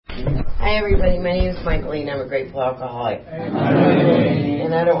Hi everybody, my name is Michaeline. I'm a grateful alcoholic.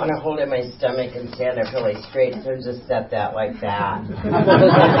 And I don't want to hold in my stomach and stand up really straight, so just set that like that.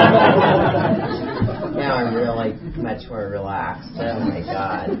 Now I'm really much more relaxed. Oh my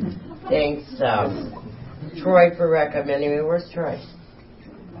God. Thanks, Troy, for recommending me. Where's Troy?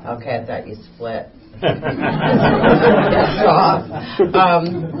 Okay, I thought you split.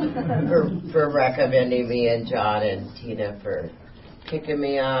 For recommending me, and John and Tina for picking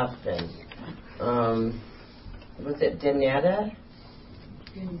me up, and was it Danica,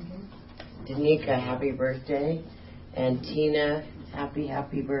 happy birthday, and Tina,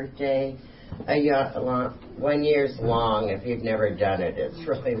 happy birthday. 1 year's long. If you've never done it, it's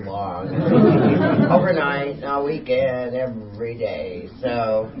really long. Overnight, all weekend, every day.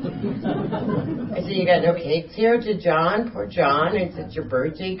 So I said, you got no cakes here? To John, poor John. I said, it's your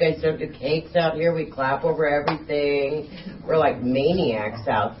birthday. You guys don't do cakes out here. We clap over everything. We're like maniacs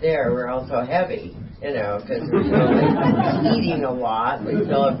out there. We're also heavy, because we're eating a lot. We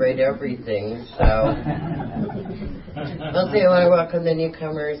celebrate everything. So I'll say I want to welcome the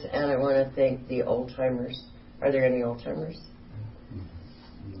newcomers, and I want to thank the old-timers. Are there any old-timers?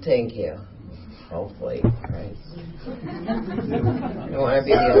 Thank you. Hopefully, right? I don't want to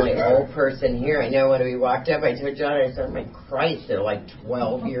be the only old person here. I know when we walked up, I told John, I said, my Christ, they're like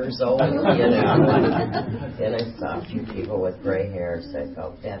 12 years old, Then I saw a few people with gray hair, so I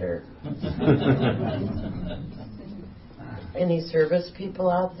felt better. Any service people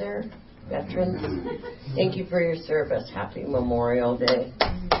out there? Veterans? Thank you for your service. Happy Memorial Day.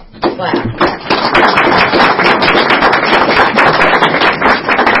 Clap.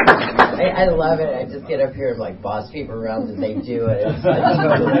 I love it. I just get up here and like boss people around and they do it. I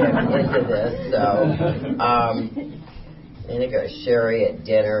totally am into this. So, and I go Sherry at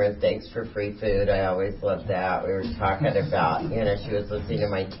dinner, and thanks for free food. I always love that. We were talking about, she was listening to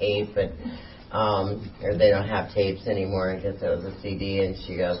my tape, and or they don't have tapes anymore. I guess it was a CD, and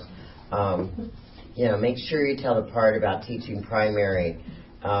she goes, make sure you tell the part about teaching primary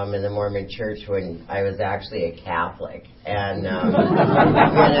in the Mormon Church when I was actually a Catholic, and and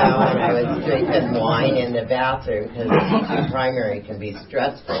I was drinking wine in the bathroom because teaching primary can be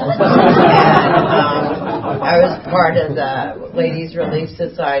stressful. And I was part of the Ladies Relief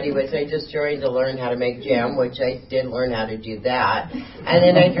Society, which I just joined to learn how to make jam, which I did learn how to do that, and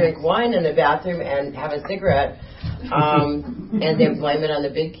then I drink wine in the bathroom and have a cigarette, and then blame it on the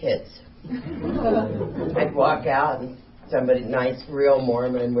big kids. I'd walk out and somebody nice, real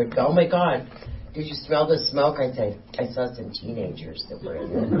Mormon would go, oh my God, did you smell the smoke? I'd say, I saw some teenagers that were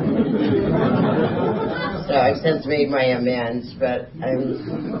in there. So I've since made my amends, but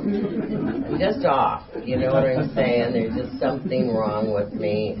I'm just off. You know what I'm saying? There's just something wrong with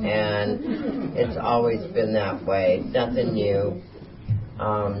me, and it's always been that way. Nothing new.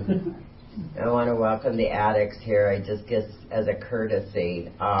 I want to welcome the addicts here. I just guess as a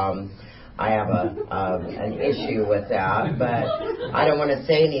courtesy. I have an issue with that, but I don't want to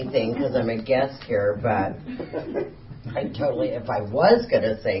say anything because I'm a guest here, but if I was going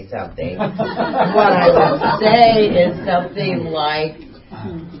to say something, what I would say is something like,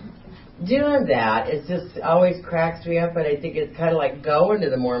 doing that, it just always cracks me up, but I think it's kind of like going to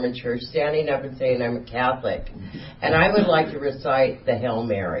the Mormon Church, standing up and saying, I'm a Catholic, and I would like to recite the Hail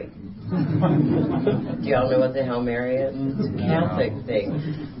Mary. Do y'all know what the Hail Mary is? It's a Catholic thing.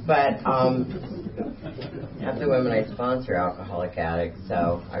 But half the women I sponsor are alcoholic addicts,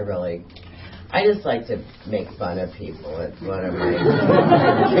 so I just like to make fun of people. It's one of my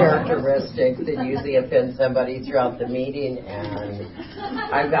characteristics that usually offends somebody throughout the meeting, and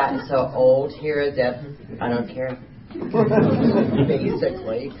I've gotten so old here that I don't care.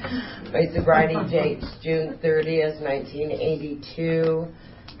 Basically. My sobriety date's June 30th, 1982.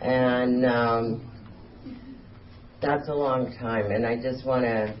 And that's a long time. And I just want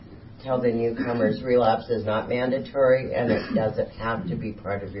to tell the newcomers, relapse is not mandatory, and it doesn't have to be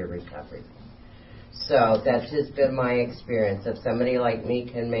part of your recovery. So that's just been my experience. If somebody like me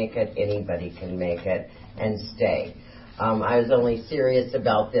can make it, anybody can make it and stay. I was only serious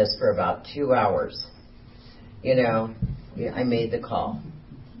about this for about 2 hours. I made the call,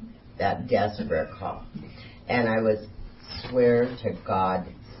 that desperate call. And I was, swear to God,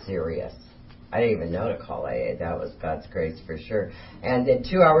 serious. I didn't even know to call AA. That was God's grace for sure. And then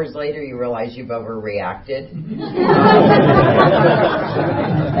 2 hours later, you realize you've overreacted.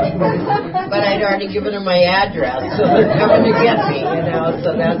 But I'd already given them my address, so they're coming to get me,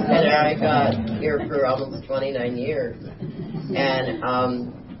 So that's kind of how I got here for almost 29 years. And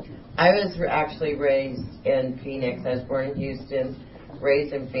I was actually raised in Phoenix. I was born in Houston,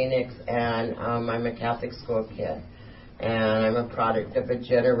 raised in Phoenix, and I'm a Catholic school kid. And I'm a product of a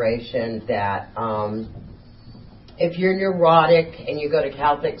generation that if you're neurotic and you go to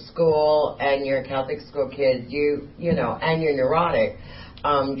Catholic school and you're a Catholic school kid, you know, and you're neurotic,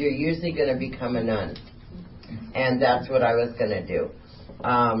 you're usually going to become a nun. And that's what I was going to do.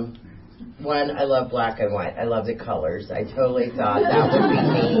 One, I love black and white. I love the colors. I totally thought that would be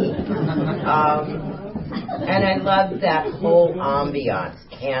me. And I loved that whole ambiance,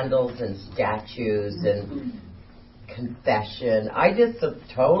 candles and statues and confession. I just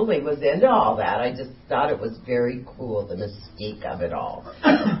totally was into all that. I just thought it was very cool, the mystique of it all.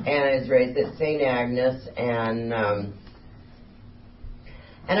 And I was raised at St. Agnes, and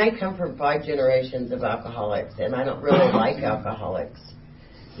I come from 5 generations of alcoholics, and I don't really like alcoholics.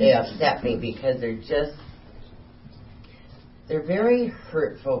 They upset me because they're very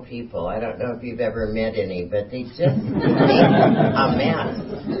hurtful people. I don't know if you've ever met any, but they just make a mess.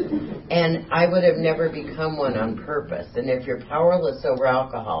 And I would have never become one on purpose. And if you're powerless over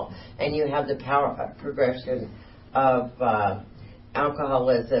alcohol and you have the progression of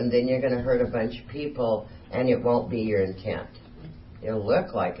alcoholism, then you're going to hurt a bunch of people, and it won't be your intent. It'll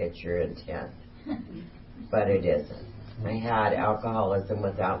look like it's your intent, but it isn't. I had alcoholism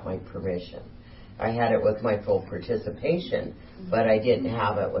without my permission. I had it with my full participation, but I didn't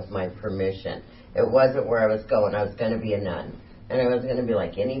have it with my permission. It wasn't where I was going. I was going to be a nun. And I was going to be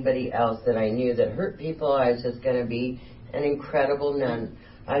like anybody else that I knew that hurt people. I was just going to be an incredible nun.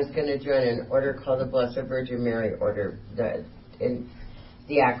 I was going to join an order called the Blessed Virgin Mary Order. The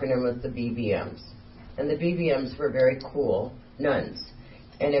acronym was the BVMs. And the BVMs were very cool nuns.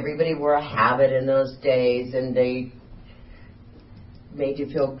 And everybody wore a habit in those days, and they made you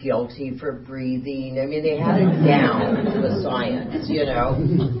feel guilty for breathing. I mean, they had it down to the science, you know.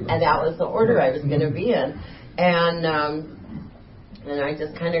 And that was the order I was going to be in. And I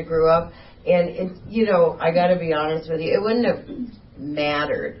just kind of grew up. And, you know, I got to be honest with you, it wouldn't have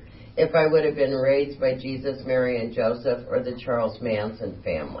mattered if I would have been raised by Jesus, Mary, and Joseph or the Charles Manson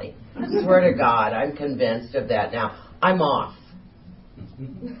family. I swear to God, I'm convinced of that now. I'm off.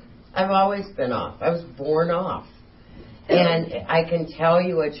 I've always been off. I was born off. And I can tell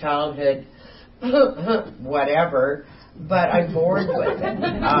you a childhood, whatever, but I'm bored with it.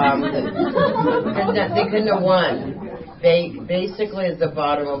 And that they couldn't have won. They basically is the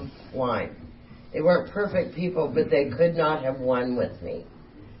bottom of line. They weren't perfect people, but they could not have won with me.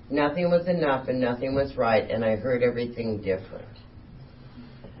 Nothing was enough and nothing was right, and I heard everything different.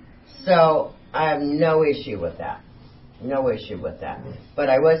 So I have no issue with that. No issue with that. But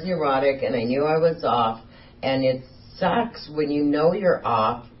I was neurotic, and I knew I was off, and it sucks when you know you're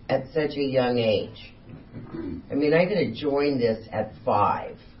off at such a young age. I mean, I could have joined this at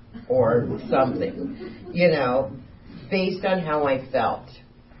 5 or something, you know, based on how I felt.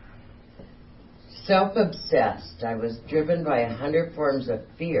 Self-obsessed. I was driven by 100 forms of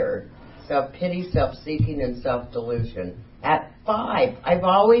fear, self-pity, self-seeking, and self-delusion. At 5, I've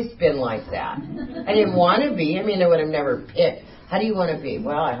always been like that. I didn't want to be. I mean, I would have never picked. How do you want to be?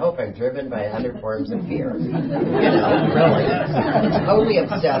 Well, I hope I'm driven by 100 forms of fear. You know, really. Totally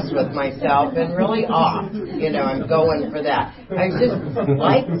obsessed with myself and really off. You know, I'm going for that. I just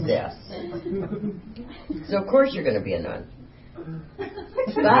like this. So, of course, you're going to be a nun.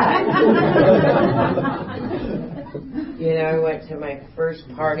 But, you know, I went to my first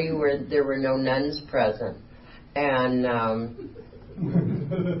party where there were no nuns present. And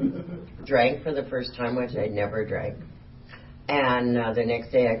drank for the first time, which I never drank. And the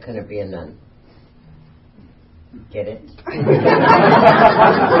next day I couldn't be a nun. Get it?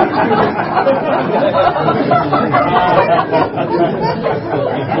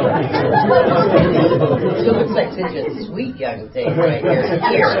 She looks like such a sweet young thing right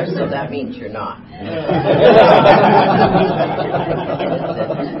here, so that means you're not.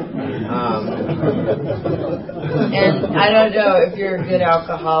 And I don't know, if you're a good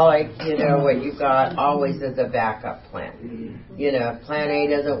alcoholic, you know, what you've got always is a backup plan. You know, if plan A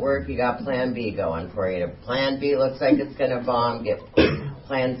doesn't work, you got plan B going for you. If plan B looks like it's going to bomb, get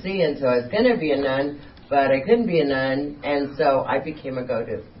plan C. And so I was going to be a nun, but I couldn't be a nun, and so I became a go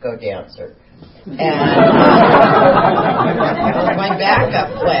dancer. And that was my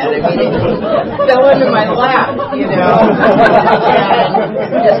backup plan. I mean, it fell into my lap, you know. And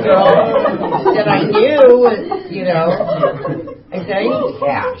this girl that I knew was, you know, I said, I need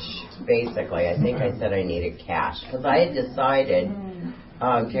cash, basically. I think I said I needed cash because I had decided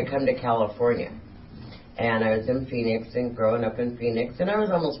to come to California. And I was in Phoenix and growing up in Phoenix, and I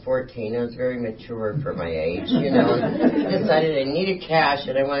was almost 14. I was very mature for my age, you know. And decided I needed cash,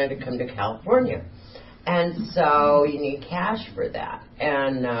 and I wanted to come to California. And so you need cash for that.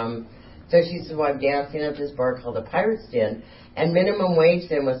 And So she said, well, I'm dancing at this bar called the Pirate's Den, and minimum wage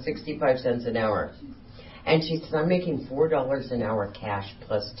then was 65 cents an hour. And she said, I'm making $4 an hour cash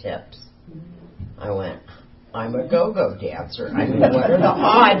plus tips. I went, I'm a go-go dancer. I mean, what are the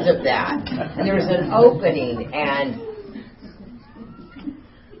odds of that? And there was an opening, and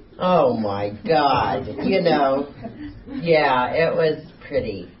oh my God, yeah, it was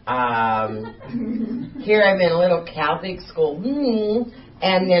pretty. Here I'm in a little Catholic school,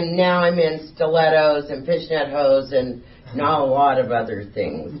 and then now I'm in stilettos and fishnet hose and not a lot of other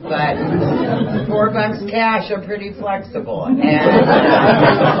things. But $4 cash, I'm pretty flexible. And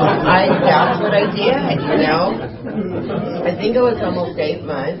that's what I did, I think it was almost 8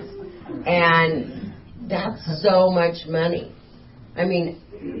 months. And that's so much money. I mean,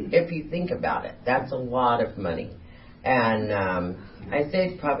 if you think about it, that's a lot of money. And I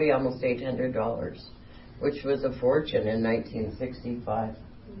saved probably almost $800, which was a fortune in 1965.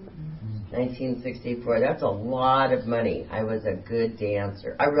 1964, that's a lot of money. I was a good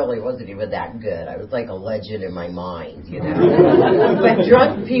dancer. I really wasn't even that good. I was like a legend in my mind, But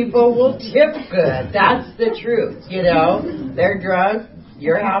drunk people will tip good. That's the truth, They're drunk,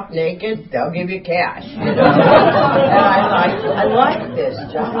 you're half naked, they'll give you cash, And I like this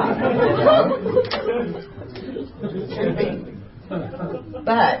job, Should be.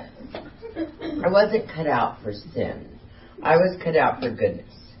 But I wasn't cut out for sin. I was cut out for goodness.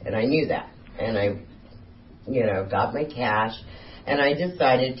 And I knew that. And I, got my cash. And I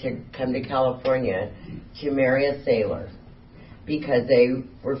decided to come to California to marry a sailor. Because they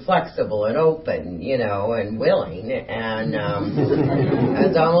were flexible and open, and willing. And I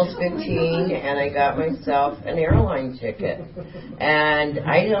was almost 15, and I got myself an airline ticket. And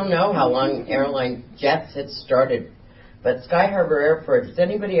I don't know how long airline jets had started. But Sky Harbor Airport, has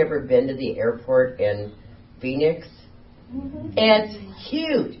anybody ever been to the airport in Phoenix? It's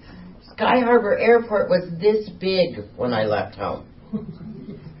huge. Sky Harbor Airport was this big when I left home.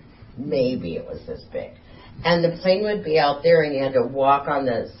 Maybe it was this big. And the plane would be out there, and you had to walk on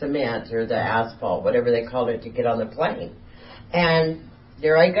the cement or the asphalt, whatever they called it, to get on the plane. And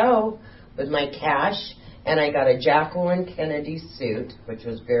there I go with my cash, and I got a Jacqueline Kennedy suit, which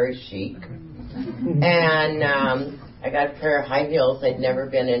was very chic. And I got a pair of high heels. I'd never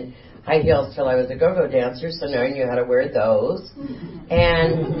been in high heels till I was a go-go dancer, so now I knew how to wear those.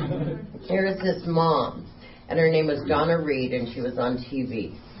 And here's this mom, and her name was Donna Reed, and she was on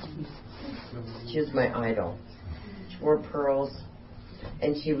TV. She was my idol. She wore pearls,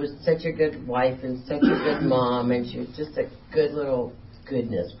 and she was such a good wife and such a good mom, and she was just a good little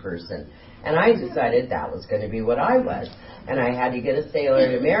goodness person. And I decided that was going to be what I was. And I had to get a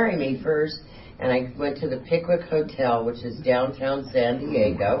sailor to marry me first, and I went to the Pickwick Hotel, which is downtown San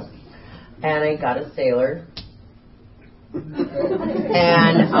Diego, and I got a sailor. And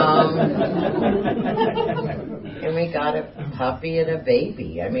we got a puppy and a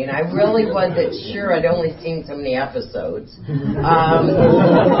baby. I mean, I really wasn't sure. I'd only seen so many episodes. But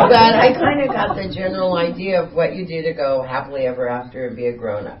I kind of got the general idea of what you do to go happily ever after and be a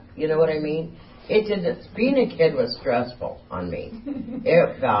grown-up. You know what I mean? It didn't. Being a kid was stressful on me.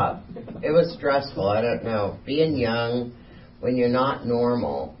 It was stressful. I don't know. Being young when you're not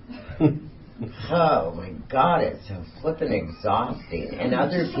normal. Oh my God, it's so flippin' exhausting. And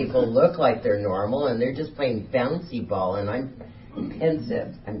other people look like they're normal and they're just playing bouncy ball, and I'm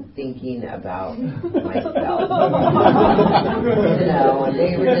pensive. I'm thinking about myself. And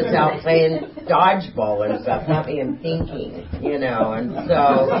they were just out playing dodgeball and stuff, not me thinking, and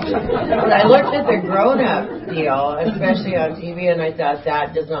so but I looked at the grown-up deal, especially on TV, and I thought,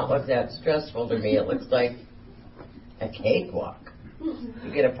 that does not look that stressful to me. It looks like a cakewalk.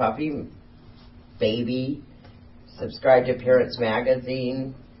 You get a puppy, baby, subscribe to Parents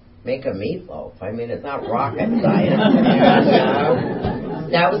Magazine, make a meatloaf. I mean, it's not rocket science.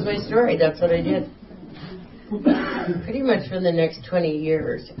 And, that was my story. That's what I did. Pretty much for the next 20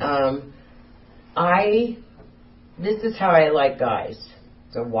 years. This is how I like guys.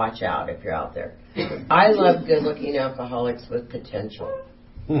 So watch out if you're out there. I love good-looking alcoholics with potential.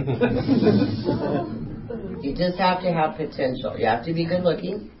 You just have to have potential. You have to be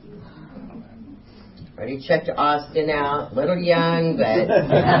good-looking. Already checked Austin out, little young, but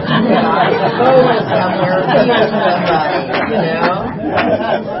I suppose somewhere being somebody,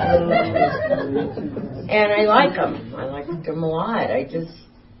 And I like him. I liked him a lot. I just,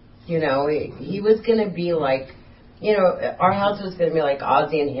 he was going to be like, our house was going to be like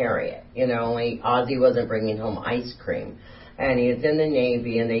Ozzie and Harriet. Only Ozzie wasn't bringing home ice cream, and he was in the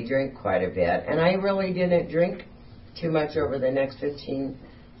Navy, and they drink quite a bit. And I really didn't drink too much over the next 16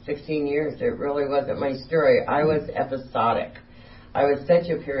 years. It really wasn't my story. I was episodic. I was such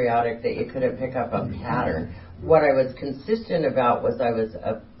a periodic that you couldn't pick up a pattern. What I was consistent about was I was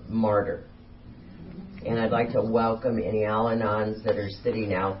a martyr. And I'd like to welcome any Al-Anons that are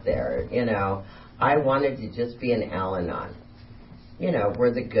sitting out there. You know, I wanted to just be an Al-Anon. You know,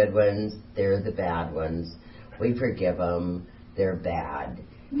 we're the good ones, they're the bad ones. We forgive them, they're bad.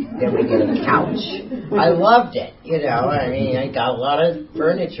 Then we get a couch. I loved it, you know. I mean, I got a lot of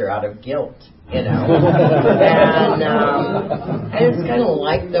furniture out of guilt, you know. And I just kind of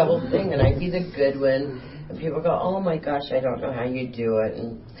liked the whole thing, and I'd be the good one. And people go, oh my gosh, I don't know how you do it.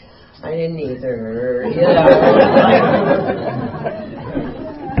 And I didn't either, you know.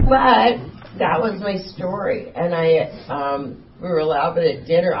 But that was my story. And we were allowed at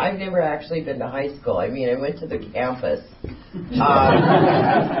dinner. I've never actually been to high school. I mean, I went to the campus.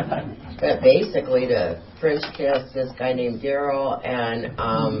 But basically to French kiss this guy named Daryl and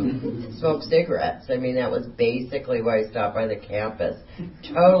smoke cigarettes. I mean, that was basically why I stopped by the campus.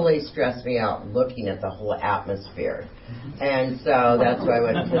 Totally stressed me out looking at the whole atmosphere. And so that's why I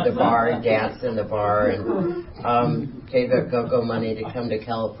went to the bar and danced in the bar and gave up go-go money to come to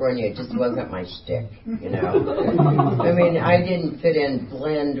California. It just wasn't my shtick, you know. I mean, I didn't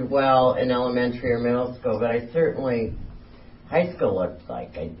blend well in elementary or middle school, but I certainly... High school looked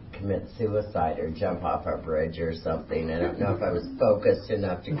like I'd commit suicide or jump off a bridge or something. I don't know if I was focused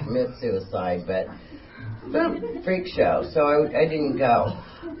enough to commit suicide, but freak show, so I didn't go.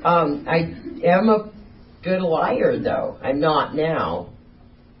 I am a good liar, though. I'm not now.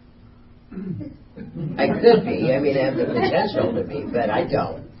 I could be. I mean, I have the potential to be, but I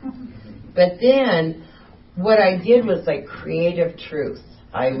don't. But then, what I did was like creative truth.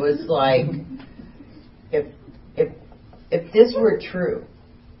 I was like, if this were true,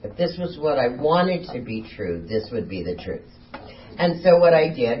 if this was what I wanted to be true, this would be the truth. And so what I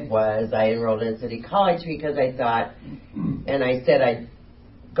did was I enrolled in City College because I thought, and I said I'd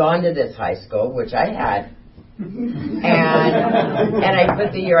gone to this high school, which I had, and I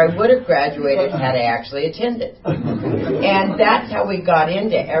put the year I would have graduated had I actually attended. And that's how we got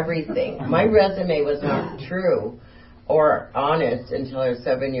into everything. My resume was not true or honest until I was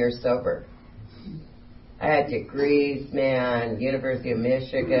 7 years sober. I had degrees, man, University of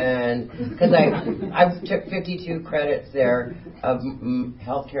Michigan, because I took 52 credits there of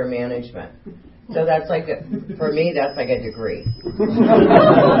healthcare management. So that's like, for me, that's like a degree.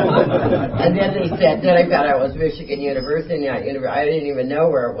 And then they said, then I found out it was Michigan University, I didn't even know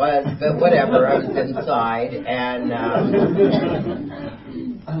where it was, but whatever, I was inside, and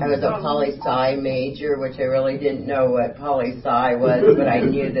I was a poli-sci major, which I really didn't know what poli-sci was, but I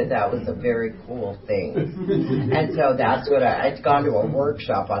knew that was a very cool thing. And so that's what I'd gone to a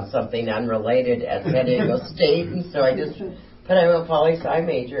workshop on something unrelated at San Diego State, and so I just put I'm a poli-sci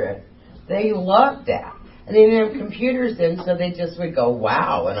major. They loved that. And they didn't have computers in, so they just would go,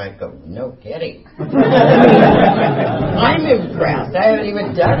 wow. And I'd go, no kidding. I'm impressed. I haven't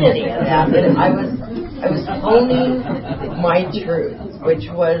even done any of that. But I was honing my truth, which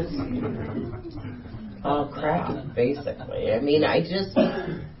was all crap, basically. I mean,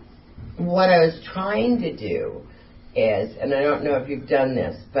 what I was trying to do is, and I don't know if you've done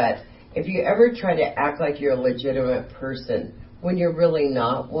this, but if you ever try to act like you're a legitimate person when you're really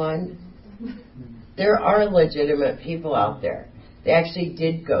not one, there are legitimate people out there. They actually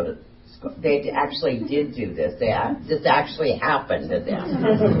did go to school. They actually did do this. This actually happened to them.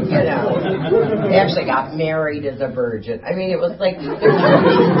 You know, they actually got married as a virgin. I mean, it was like they're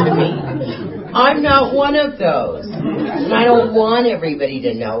to me. I'm not one of those, and I don't want everybody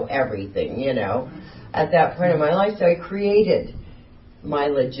to know everything. You know, at that point in my life, so I created my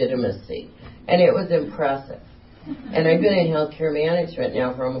legitimacy, and it was impressive. And I've been in healthcare management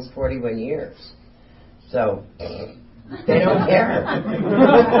now for almost 41 years. So, they don't care.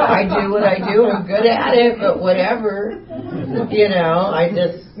 I do what I do. I'm good at it, but whatever. You know,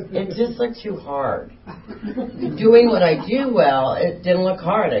 it just looked too hard. Doing what I do well, it didn't look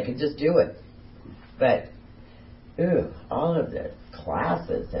hard. I could just do it. But, all of the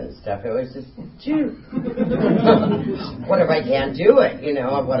classes and stuff, it was just, what if I can't do it, you know,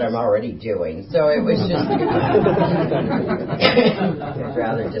 of what I'm already doing. So it was just too much. I'd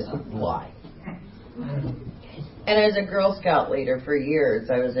rather just lie. And as a Girl Scout leader for years,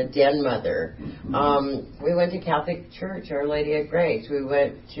 I was a den mother. We went to Catholic Church, Our Lady of Grace.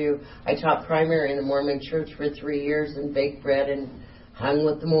 I taught primary in the Mormon Church for 3 years and baked bread and hung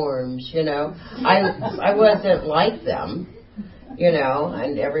with the Mormons, you know. I wasn't like them, you know,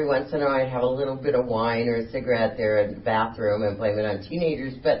 and every once in a while I'd have a little bit of wine or a cigarette there in the bathroom and blame it on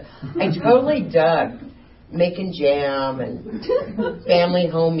teenagers. But I totally dug making jam and family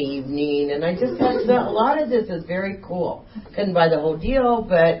home evening, and I just thought a lot of this is very cool. Couldn't buy the whole deal,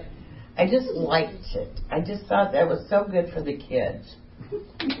 but I just liked it. I just thought that was so good for the kids.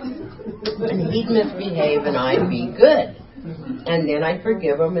 And he'd misbehave and I'd be good. And then I'd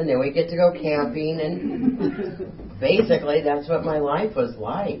forgive him, and then we'd get to go camping, and basically that's what my life was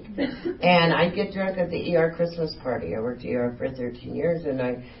like. And I'd get drunk at the ER Christmas party. I worked at ER for 13 years, and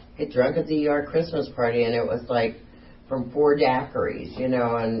I'd get drunk at the ER Christmas party, and it was like from 4 daiquiris, and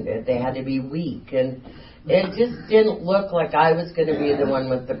they had to be weak. And it just didn't look like I was going to be the one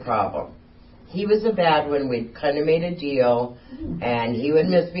with the problem. He was a bad one. We kind of made a deal, and he would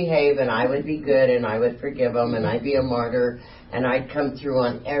misbehave, and I would be good, and I would forgive him, and I'd be a martyr, and I'd come through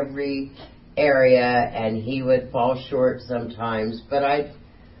on every area, and he would fall short sometimes, but I'd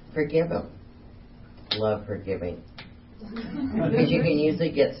forgive him. Love forgiving. Because you can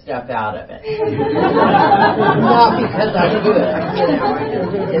usually get stuff out of it. Not because I'm good, I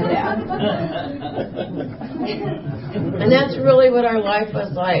just did that. And that's really what our life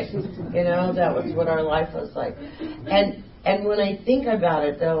was like. That was what our life was like. And when I think about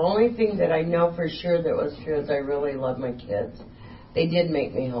it, the only thing that I know for sure that was true is I really love my kids. They did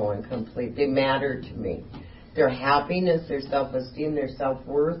make me whole and complete. They mattered to me. Their happiness, their self-esteem, their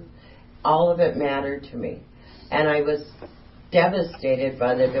self-worth, all of it mattered to me. And I was devastated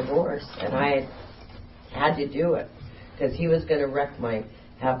by the divorce, and I had to do it because he was going to wreck my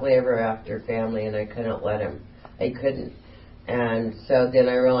happily ever after family, and I couldn't let him. I couldn't. And so then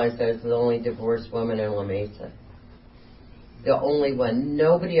I realized I was the only divorced woman in La Mesa. The only one.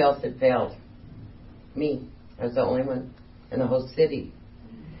 Nobody else had failed. Me. I was the only one in the whole city.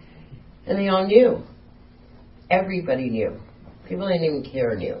 And they all knew. Everybody knew. People I didn't even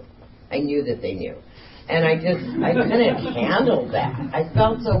care knew. I knew that they knew. And I couldn't handle that. I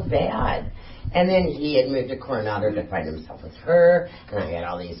felt so bad. And then he had moved to Coronado to find himself with her. And I had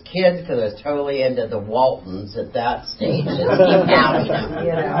all these kids because I was totally into the Waltons at that stage. Just keep having them,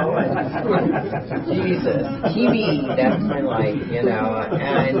 And Jesus, TV, that's my life, And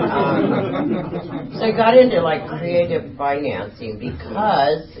so I got into creative financing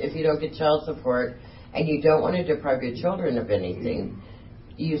because if you don't get child support and you don't want to deprive your children of anything,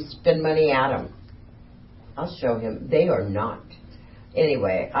 you spend money at them. I'll show him. They are not.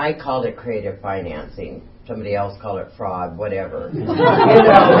 Anyway, I called it creative financing. Somebody else called it fraud, whatever. It's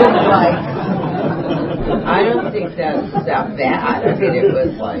I don't think that's that bad. I mean, it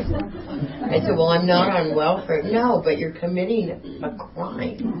was I said, well, I'm not on welfare. No, but you're committing a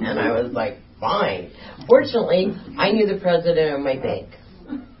crime. And I was like, fine. Fortunately, I knew the president of my bank.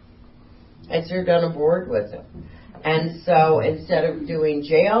 I served on a board with him. And so instead of doing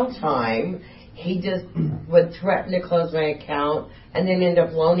jail time, he just would threaten to close my account and then end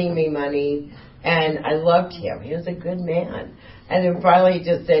up loaning me money. And I loved him. He was a good man. And then finally he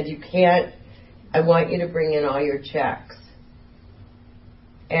just said, I want you to bring in all your checks.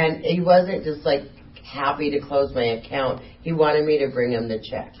 And he wasn't just happy to close my account. He wanted me to bring him the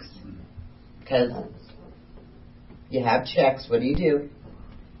checks. Because you have checks, what do?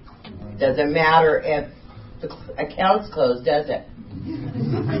 Doesn't matter if the account's closed, does it?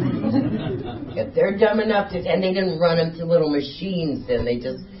 If they're dumb enough and they didn't run them through little machines, then they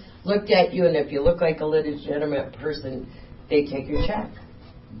just looked at you, and if you look like a legitimate person, they take your check.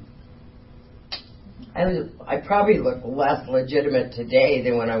 I probably look less legitimate today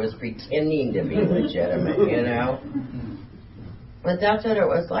than when I was pretending to be legitimate, But that's what it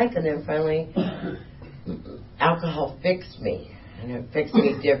was like, and then finally, alcohol fixed me, and it fixed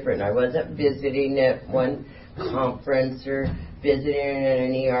me different. I wasn't visiting at one conference or visiting at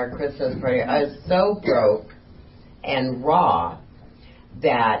an ER Christmas party. I was so broke and raw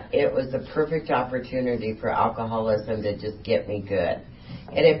that it was the perfect opportunity for alcoholism to just get me good.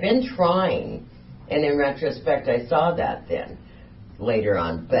 It had been trying, and in retrospect, I saw that then, later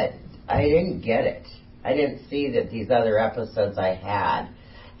on, but I didn't get it. I didn't see that these other episodes I had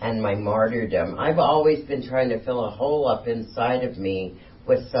and my martyrdom. I've always been trying to fill a hole up inside of me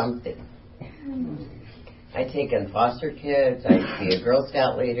with something. I'd taken foster kids, I'd be a Girl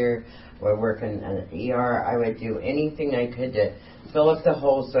Scout leader, or work in an ER. I would do anything I could to fill up the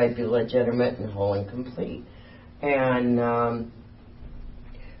hole so I'd be legitimate and whole and complete. And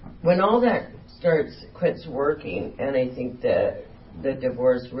when all that quits working, and I think the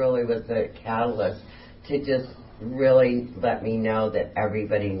divorce really was the catalyst to just really let me know that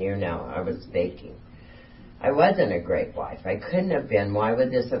everybody knew now I was faking. I wasn't a great wife. I couldn't have been. Why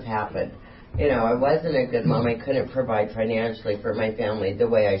would this have happened? I wasn't a good mom. I couldn't provide financially for my family the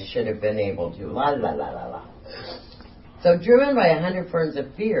way I should have been able to. La, la, la, la, la. So driven by 100 forms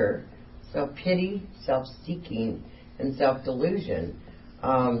of fear, self-pity, self-seeking, and self-delusion.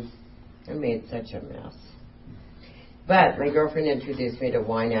 I made such a mess. But my girlfriend introduced me to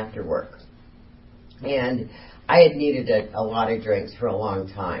wine after work. And I had needed a lot of drinks for a long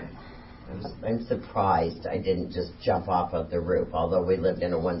time. I'm surprised I didn't just jump off of the roof, although we lived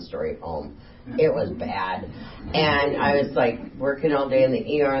in a one-story home. It was bad. And I was like working all day in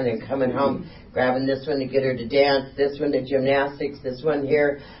the ER and then coming home, grabbing this one to get her to dance, this one to gymnastics, this one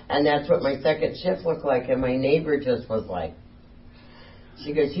here. And that's what my second shift looked like. And my neighbor just was like,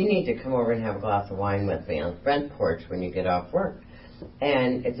 she goes, you need to come over and have a glass of wine with me on the front porch when you get off work.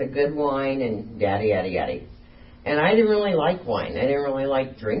 And it's a good wine and yada, yada, yada. And I didn't really like wine. I didn't really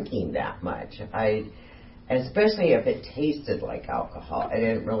like drinking that much. Especially if it tasted like alcohol. I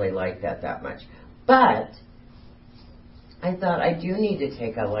didn't really like that much. But I thought I do need to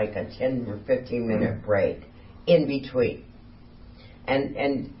take a 10 or 15 minute break in between.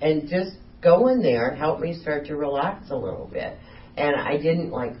 And just go in there and help me start to relax a little bit. And I didn't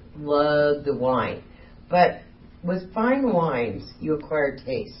love the wine. But with fine wines, you acquire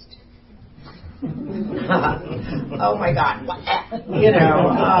taste. Oh my God. I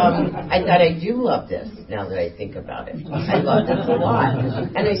thought I do love this now that I think about it. I love this a lot.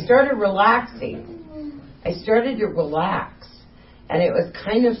 And I started relaxing. I started to relax. And it was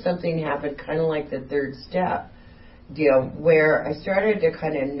kind of something happened, kind of like the third step deal, where I started to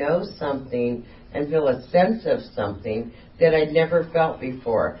kind of know something and feel a sense of something that I'd never felt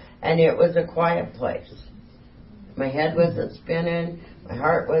before. And it was a quiet place. My head wasn't spinning. My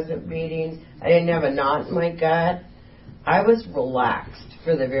heart wasn't beating. I didn't have a knot in my gut. I was relaxed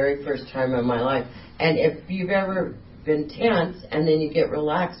for the very first time in my life. And if you've ever been tense and then you get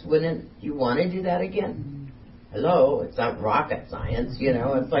relaxed, wouldn't you want to do that again? Hello, it's not rocket science,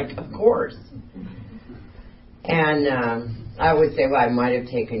 It's like, of course. And I would say, well, I might have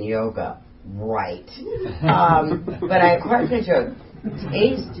taken yoga. Right. But I acquired such a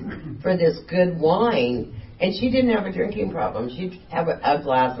taste for this good wine. And she didn't have a drinking problem. She'd have a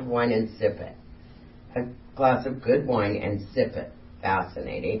glass of wine and sip it. A glass of good wine and sip it.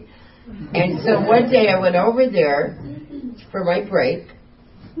 Fascinating. And so one day I went over there for my break,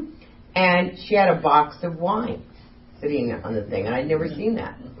 and she had a box of wine sitting on the thing, and I'd never seen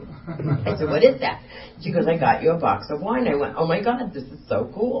that. I said, what is that? She goes, I got you a box of wine. I went, oh my God, this is so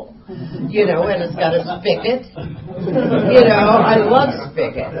cool. And it's got a spigot. I love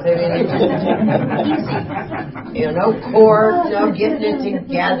spigots. I mean, no cork, no getting it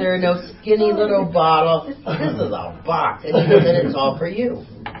together, no skinny little bottle. This is a box. And then it's all for you.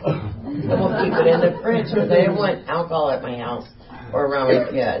 And we'll keep it in the fridge because I didn't want alcohol at my house or around my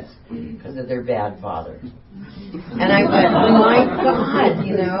kids because of their bad fathers. And I went, oh my God,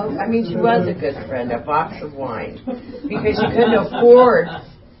 I mean, she was a good friend, a box of wine, because she couldn't afford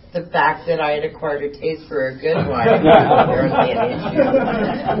the fact that I had acquired a taste for a good wine. Apparently an issue.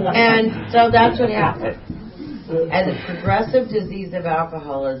 And so that's what happened. And the progressive disease of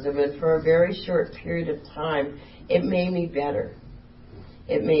alcoholism, and for a very short period of time, it made me better.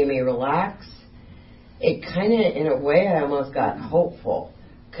 It made me relax. It kind of, in a way, I almost got hopeful.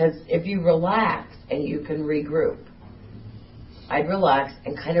 Because if you relax and you can regroup, I'd relax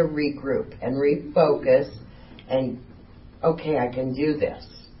and kind of regroup and refocus and, okay, I can do this.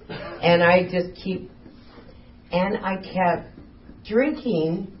 And I kept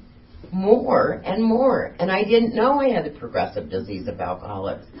drinking more and more. And I didn't know I had the progressive disease of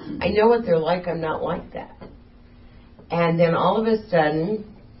alcoholics. I know what they're like. I'm not like that. And then all of a sudden,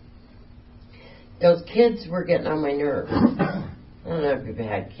 those kids were getting on my nerves. I don't know if you've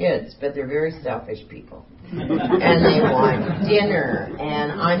had kids, but they're very selfish people. And they want dinner,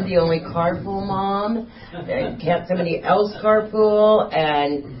 and I'm the only carpool mom. Can't somebody else carpool?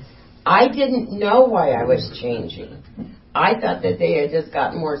 And I didn't know why I was changing. I thought that they had just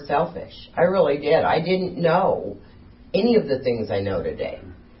gotten more selfish. I really did. I didn't know any of the things I know today.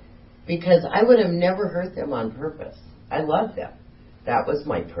 Because I would have never hurt them on purpose. I loved them. That was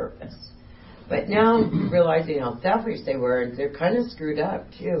my purpose. But now I'm realizing how selfish they were, and they're kind of screwed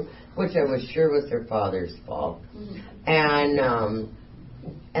up too, which I was sure was their father's fault. And I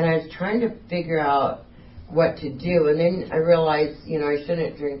was trying to figure out what to do, and then I realized, I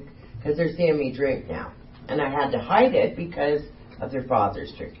shouldn't drink because they're seeing me drink now, and I had to hide it because of their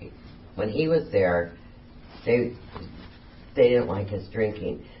father's drinking. When he was there, they didn't like his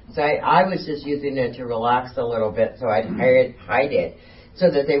drinking, so I was just using it to relax a little bit, so I'd hide it so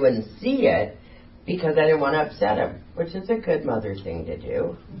that they wouldn't see it. Because I didn't want to upset him, which is a good mother thing to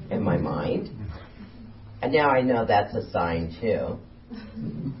do, in my mind. And now I know that's a sign, too.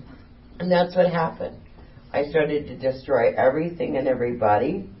 And that's what happened. I started to destroy everything and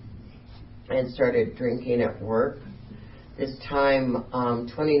everybody. and started drinking at work. This time,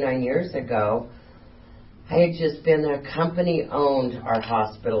 29 years ago, I had just been, a company owned our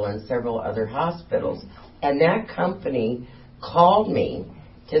hospital and several other hospitals. And that company called me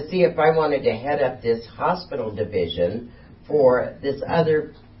to see if I wanted to head up this hospital division for this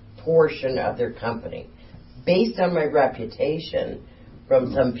other portion of their company, based on my reputation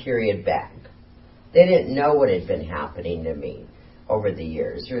from some period back. They didn't know what had been happening to me over the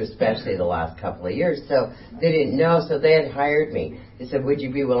years, or especially the last couple of years. So they didn't know, so they had hired me. They said, would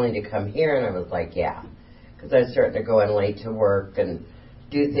you be willing to come here? And I was like, yeah. Because I was starting to go in late to work and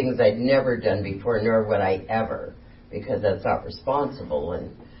do things I'd never done before, nor would I ever, because that's not responsible.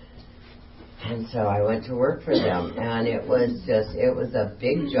 And so I went to work for them, and it was a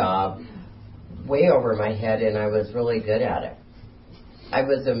big job, way over my head, and I was really good at it. I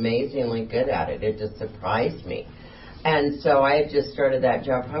was amazingly good at it. It just surprised me. And so I had just started that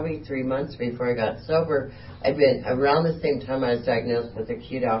job probably 3 months before I got sober. I'd been around the same time I was diagnosed with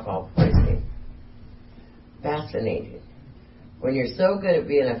acute alcohol poisoning. Fascinating. When you're so good at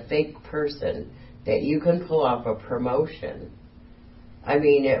being a fake person that you can pull off a promotion. I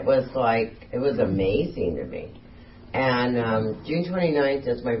mean, it was amazing to me. And June 29th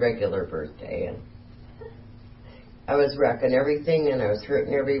is my regular birthday, and I was wrecking everything, and I was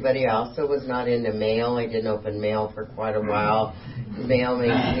hurting everybody. I also was not into mail. I didn't open mail for quite a while. Mail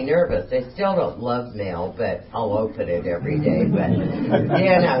makes me nervous. I still don't love mail, but I'll open it every day. But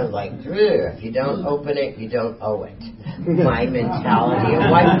then I was like, if you don't open it, you don't owe it. My mentality.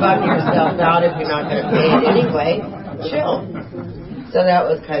 And why bum yourself out if you're not going to pay it anyway? Chill. So that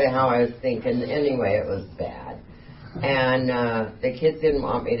was kind of how I was thinking. Anyway, it was bad. And the kids didn't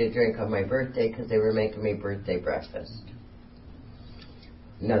want me to drink on my birthday because they were making me birthday breakfast.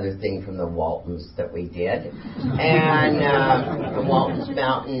 Another thing from the Waltons that we did. And the Waltons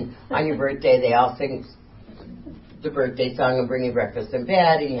Mountain, on your birthday, they all sing the birthday song and bring you breakfast in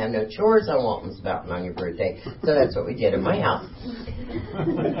bed, and you have no chores on Waltons Mountain on your birthday. So that's what we did in my house.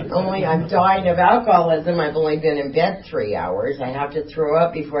 Only I'm dying of alcoholism. I've only been in bed 3 hours. I have to throw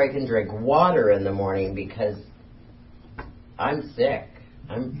up before I can drink water in the morning because I'm sick.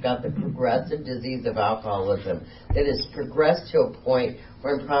 I've got the progressive disease of alcoholism that has progressed to a point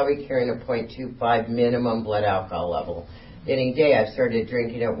where I'm probably carrying a 0.25 minimum blood alcohol level. Any day I've started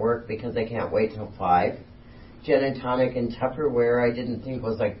drinking at work because I can't wait till 5. Gin and tonic and Tupperware I didn't think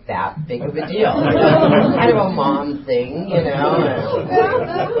was like that big of a deal. Kind of a mom thing, you know.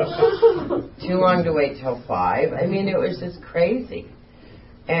 Too long to wait till 5. I mean, it was just crazy.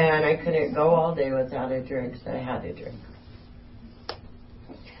 And I couldn't go all day without a drink, so I had to drink.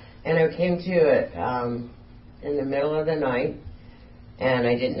 And I came to it in the middle of the night, and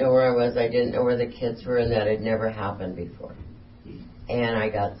I didn't know where I was. I didn't know where the kids were, and that had never happened before. And I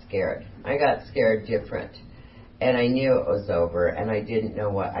got scared. I got scared different. And I knew it was over, and I didn't know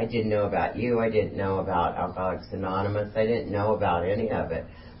what. I didn't know about you. I didn't know about Alcoholics Anonymous. I didn't know about any of it.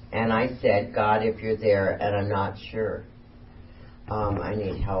 And I said, God, if you're there, and I'm not sure, I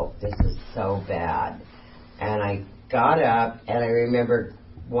need help. This is so bad. And I got up, and I remember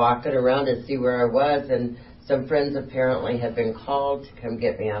walking around to see where I was, and some friends apparently had been called to come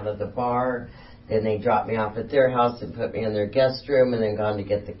get me out of the bar. Then they dropped me off at their house and put me in their guest room, and then gone to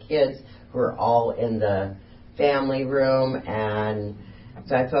get the kids who were all in the family room. And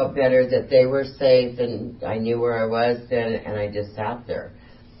so I felt better that they were safe, and I knew where I was then, and I just sat there.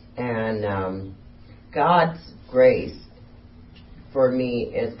 And God's grace for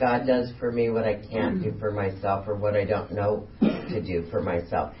me is God does for me what I can't do for myself, or what I don't know to do for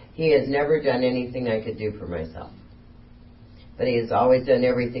myself. He has never done anything I could do for myself. But He has always done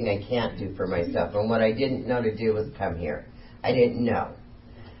everything I can't do for myself. And what I didn't know to do was come here. I didn't know.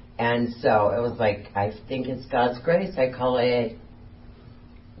 And so it was like, I think it's God's grace. I call AA,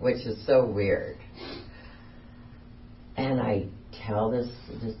 which is so weird. And I tell this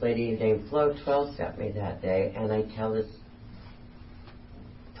lady named Flo 12 sent me that day, and I tell this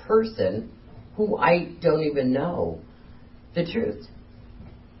person who I don't even know the truth,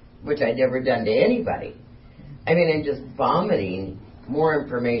 which I'd never done to anybody. I mean, I'm just vomiting more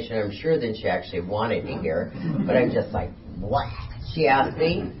information, I'm sure, than she actually wanted to hear. But I'm just like, what? She asked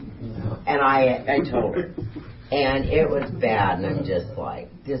me, and I told her. And it was bad, and I'm just like,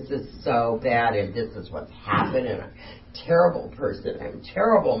 this is so bad, and this is what's happened, and I'm a terrible person, I'm a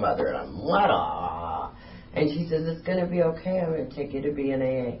terrible mother, and I'm blah. And she says, it's going to be okay, I'm going to take you to be in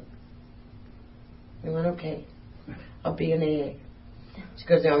AA. I went, okay, I'll be in AA. She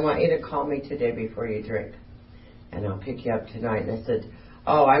goes, now I want you to call me today before you drink, and I'll pick you up tonight. And I said,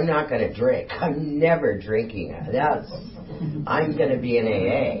 oh, I'm not going to drink. I'm never drinking. I'm going to be in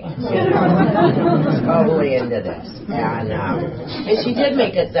AA. Totally into this. And she did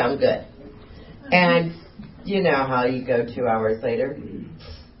make it sound good. And you know how you go 2 hours later?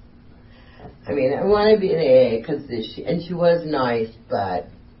 I mean, I want to be in AA because she was nice, but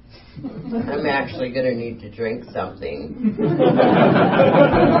I'm actually going to need to drink something. Not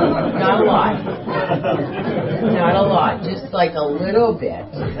a lot. Not a lot. Just like a little bit.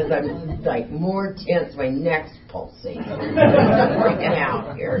 Because I'm like more tense. My neck's pulsating. I'm freaking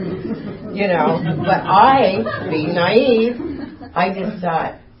out here. You know. But being naive, I just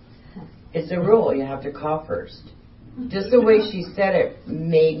thought, it's a rule. You have to call first. Just the way she said it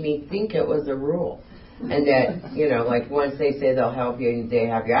made me think it was a rule. And that, you know, like once they say they'll help you and they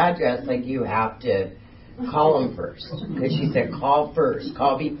have your address, like you have to call them first. Because she said call first,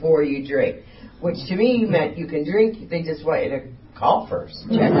 call before you drink. Which to me meant you can drink, they just want you to call first.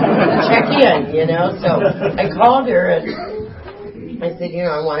 Check in, you know. So I called her and I said, you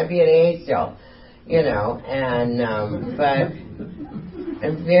know, I want to be an AA still, you know. And, but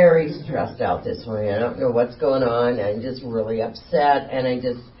I'm very stressed out this morning. I don't know what's going on. I'm just really upset and I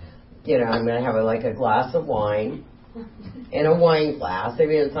just, you know, I'm going to have a glass of wine in a wine glass. I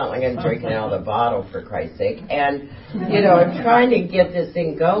mean, it's not like I'm drinking out of the bottle, for Christ's sake. And, you know, I'm trying to get this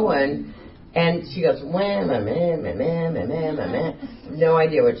thing going. And she goes, wham, no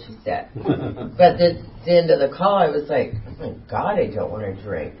idea what she said. But at the end of the call, I was like, oh my God, I don't want to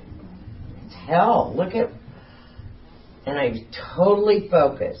drink. It's hell. Look at... And I'm totally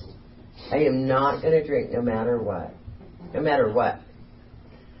focused. I am not going to drink no matter what. No matter what.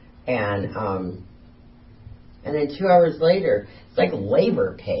 And then 2 hours later, it's like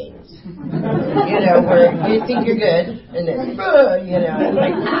labor pains. You know, where you think you're good, and then, you know, it's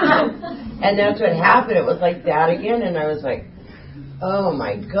like, ah! And that's what happened. It was like that again, and I was like, oh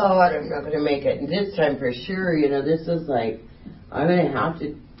my God, I'm not going to make it. And this time for sure, you know, this is like, I'm going to have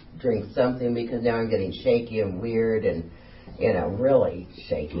to drink something because now I'm getting shaky and weird and, you know, really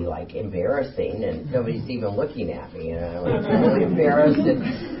shaky, like embarrassing, and nobody's even looking at me, you know, I'm really embarrassed. And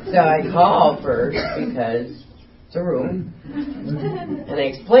so I called first because it's a room. And I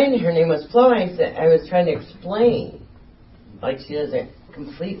explained, her name was Flo, and I was trying to explain, like she doesn't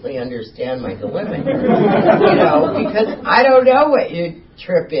completely understand my dilemma here, you know, because I don't know what your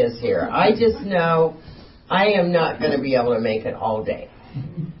trip is here. I just know I am not going to be able to make it all day.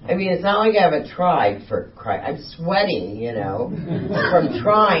 I mean, it's not like I haven't tried for Christ. I'm sweating, you know, from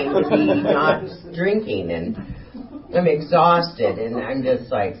trying to be not drinking, and I'm exhausted, and I'm just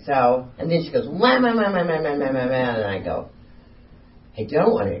like, so, and then she goes, wah, wah, wah, wah, wah, wah, wah, wah, and I go, I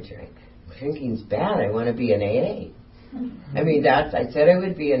don't want to drink. Drinking's bad. I want to be an AA. I mean, I said I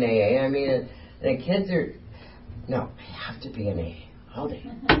would be an AA. I mean, the kids are, no, I have to be an AA all day.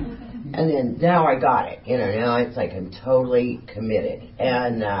 And then now I got it. You know, now it's like I'm totally committed.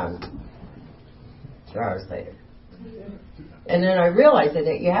 And 2 hours later. And then I realized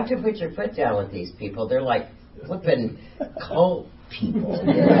that you have to put your foot down with these people. They're like flipping cult people.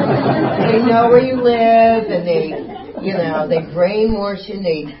 You know? They know where you live, and they brainwash you, and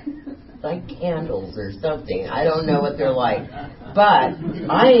they like candles or something. I don't know what they're like. But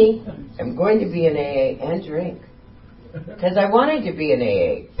I am going to be an AA and drink. Because I wanted to be an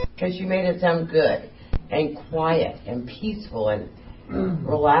AA. Because she made it sound good and quiet and peaceful and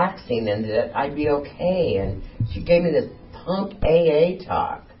relaxing, and that I'd be okay. And she gave me this punk AA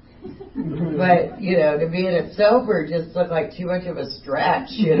talk. But, you know, to be in it sober just looked like too much of a stretch,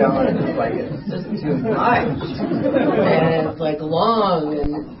 you know. And it's like, it's just too much. And it's like long,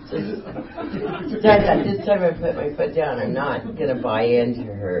 and it's just, this time I put my foot down. I'm not going to buy into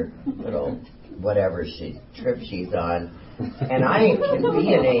her little whatever trip she's on. And I can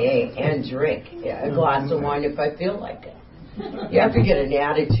be an AA and drink a glass of wine if I feel like it. You have to get an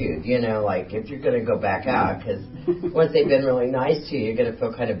attitude, you know, like if you're going to go back out, because once they've been really nice to you, you're going to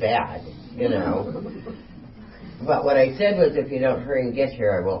feel kind of bad, you know. But what I said was, if you don't hurry and get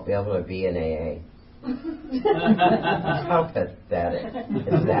here, I won't be able to be in AA. How pathetic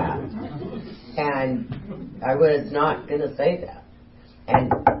is that? And I was not going to say that.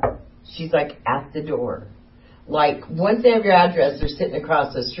 And she's like at the door. Like, once they have your address, they're sitting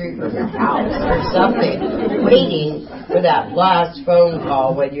across the street from your house or something, waiting for that last phone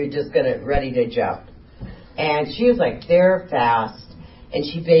call when you're just ready to jump. And she was like there fast, and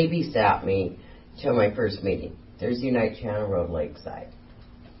she babysat me till my first meeting. Thursday night, Channel Road, Lakeside.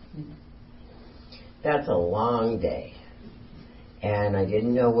 That's a long day. And I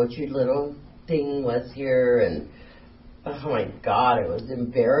didn't know what your little thing was here, and oh my God, it was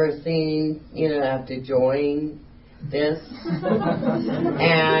embarrassing, you know, to have to join. this.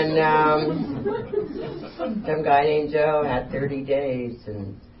 And some guy named Joe had 30 days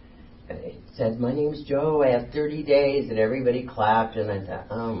and said, my name's Joe, I have 30 days, and everybody clapped, and I thought,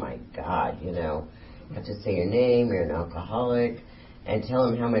 oh my God, you have to say your name, you're an alcoholic, and tell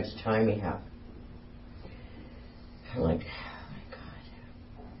him how much time you have. I'm like, oh my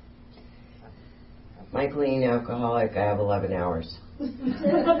God. My clean alcoholic, I have 11 hours.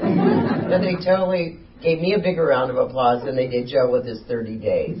 But they totally gave me a bigger round of applause than they did Joe with his 30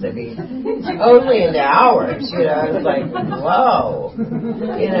 days. I mean, totally into hours, I was like, whoa,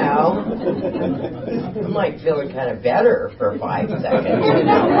 I'm like feeling kind of better for 5 seconds,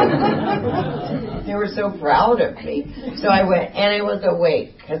 They were so proud of me. So I went, and I was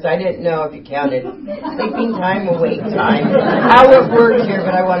awake, because I didn't know if you counted sleeping time, awake time, how it worked here,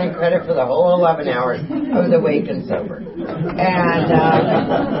 but I wanted credit for the whole 11 hours. I was awake and sober.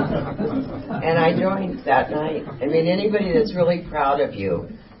 And I joined that night. I mean, anybody that's really proud of you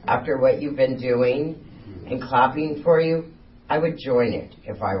after what you've been doing and clapping for you, I would join it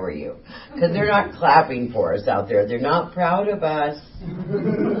if I were you. Because they're not clapping for us out there. They're not proud of us.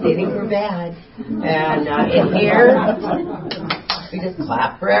 They think we're bad. And in here, we just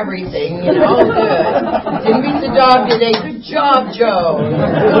clap for everything, good. Didn't beat the dog today. Good job, Joe.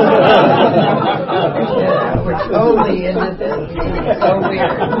 Yeah, we're totally into this. It's so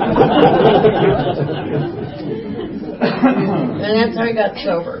weird. And that's how I got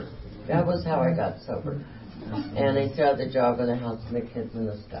sober. That was how I got sober. And I still had the job in the house and the kids and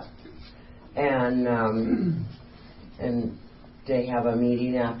the stuff. And they have a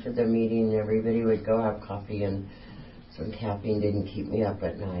meeting. After the meeting, everybody would go have coffee, and some caffeine didn't keep me up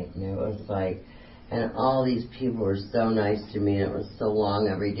at night. And it was like, and all these people were so nice to me. And it was so long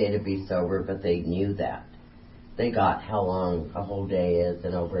every day to be sober, but they knew that. They got how long a whole day is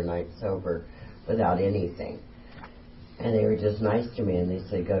and overnight sober without anything. And they were just nice to me, and they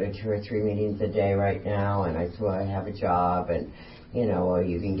said, go to 2 or 3 meetings a day right now. And I said, well, I have a job, and well,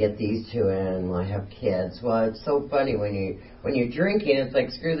 you can get these 2 in. Well, I have kids. Well, it's so funny when you're drinking, it's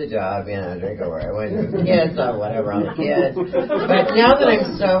like, screw the job, drink over. I went to the kids, whatever on the kids. But now that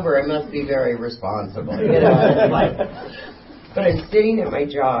I'm sober, I must be very responsible, It's like, but I'm sitting at my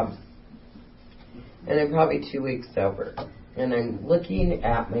job, and I'm probably 2 weeks sober, and I'm looking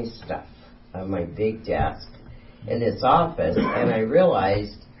at my stuff on my big desk in this office, and I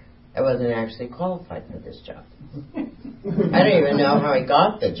realized I wasn't actually qualified for this job. I don't even know how I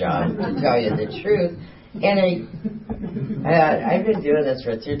got the job, to tell you the truth. And I've been doing this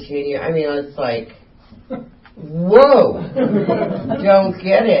for 13 years. I mean, it's like, whoa, don't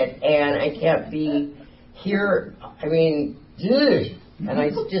get it. And I can't be here. I mean, dude. And I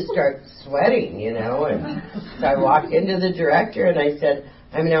just start sweating, And so I walked into the director and I said,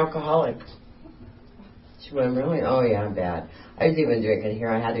 I'm an alcoholic. She went, really? Oh, yeah, I'm bad. I was even drinking here.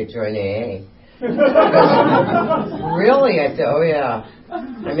 I had to join AA. Really? I said, oh, yeah.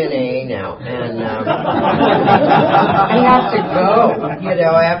 I'm in AA now. And I have to go.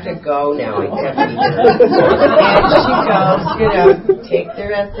 I have to go now. I have to and she goes, take the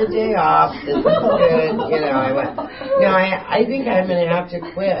rest of the day off. This is good. I went, no, I think I'm going to have to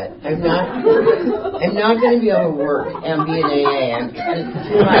quit. I'm not going to be able to work and be in AA. I'm just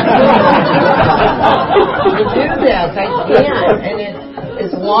too much to do this. I can't. And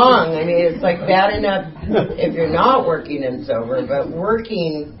it's long. I mean, it's like bad enough if you're not working and sober, but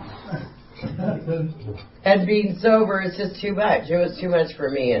working and being sober is just too much. It was too much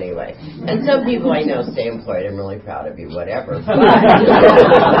for me anyway. And some people I know stay employed. I'm really proud of you, whatever. But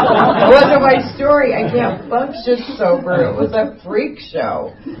it wasn't my story. I can't function sober. It was a freak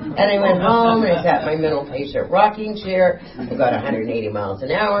show. And I went home and I sat in my mental patient rocking chair. I got 180 miles an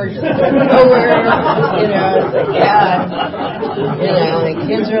hour, just going nowhere. It's like, yeah. And the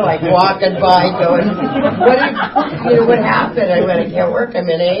kids are like walking by going, what happened? I went, I can't work. I'm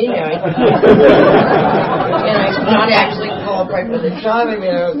in AA now. And I'm not actually qualified for the job. I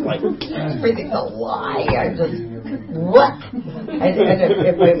mean, I was like, everything's a lie. I'm just, what? And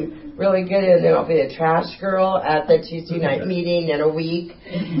if I'm really good at it, then I'll be a trash girl at the Tuesday night meeting in a week.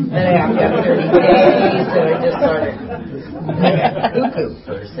 Then I have to have 30 days. And I just started like a cuckoo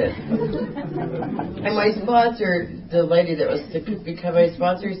person. And my sponsor, the lady that was to become my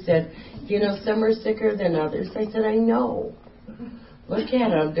sponsor, said, some are sicker than others. I said, I know. Look at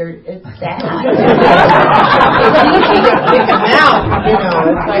them. It's sad. It's easy to pick them out,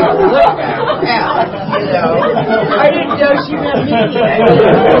 It's like, look at I didn't know she meant me.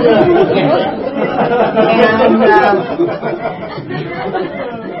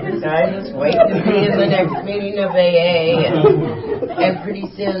 And I just wait to be in the next meeting of AA. And pretty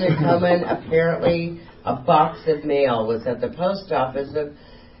soon they're coming. Apparently, a box of mail was at the post office of,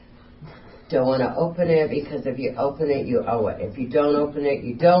 don't want to open it because if you open it, you owe it. If you don't open it,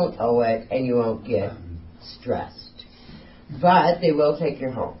 you don't owe it, and you won't get stressed. But they will take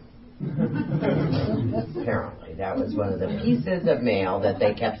your home. Apparently, that was one of the pieces of mail that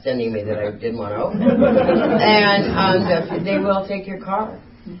they kept sending me that I didn't want to open. And they will take your car.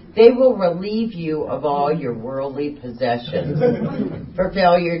 They will relieve you of all your worldly possessions for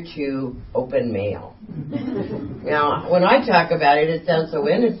failure to open mail. Now, when I talk about it, it sounds so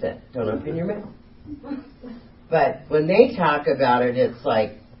innocent. Don't open your mail. But when they talk about it, it's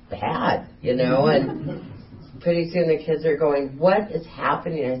like bad, and pretty soon the kids are going, what is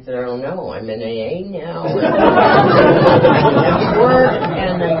happening? I said, I don't know. I'm in AA now. I work,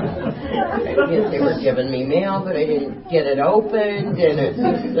 and I guess they were giving me mail, but I didn't get it opened,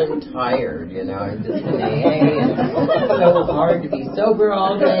 and I'm tired, I'm just in AA, and it's so hard to be sober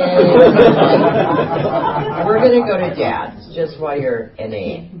all day. We're going to go to Dad's just while you're in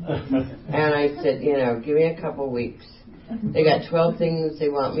AA. And I said, give me a couple weeks. They got 12 things they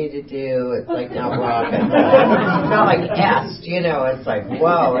want me to do. It's like not rocket. It's not like est, It's like,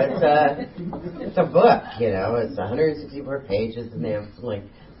 whoa, it's a book, It's 164 pages, and they have some, like,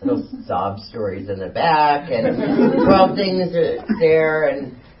 little sob stories in the back, and 12 things are there,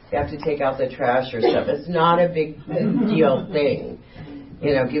 and you have to take out the trash or stuff. It's not a big deal thing.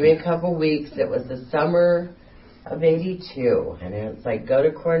 Give me a couple weeks. It was the summer of '82, and it's like, go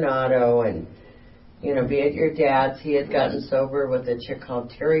to Coronado and be at your dad's. He had gotten sober with a chick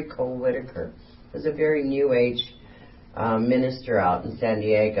called Terry Cole Whitaker. It was a very new age minister out in San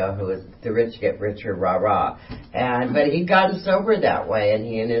Diego who was the rich get richer, rah-rah. But he'd gotten sober that way, and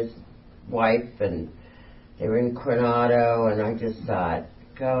he and his wife, and they were in Coronado, and I just thought,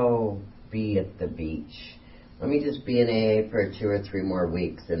 go be at the beach. Let me just be in AA for 2 or 3 more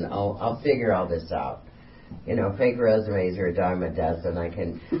weeks, and I'll figure all this out. Fake resumes are a dime a dozen. I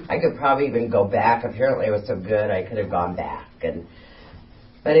could probably even go back. Apparently it was so good I could have gone back.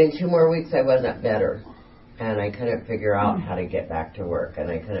 But in 2 more weeks I wasn't better. And I couldn't figure out how to get back to work. And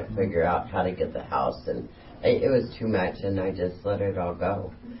I couldn't figure out how to get the house. And it was too much, and I just let it all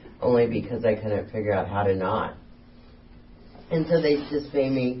go. Only because I couldn't figure out how to not. And so they just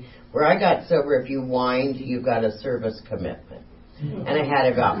made me, where I got sober, if you whined, you got a service commitment. And I had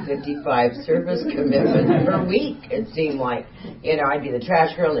about 55 service commitments per week, it seemed like. I'd be the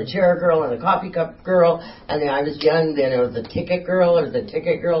trash girl and the chair girl and the coffee cup girl. And then I was young, then it was the ticket girl. It was the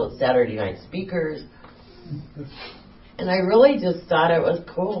ticket girl at Saturday Night Speakers. And I really just thought it was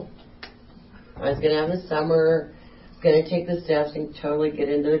cool. I was going to have the summer, going to take the steps and totally get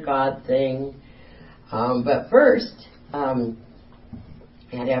into the God thing. But first, I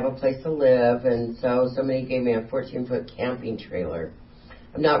had to have a place to live, and so somebody gave me a 14-foot camping trailer.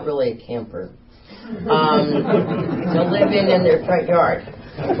 I'm not really a camper. To live in their front yard.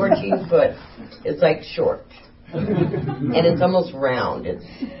 14-foot is like short. And it's almost round. It's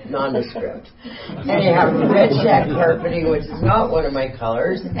nondescript. And they have red shack carpeting, which is not one of my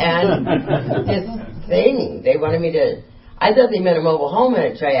colors. And this thing, they wanted me to, I thought they meant a mobile home,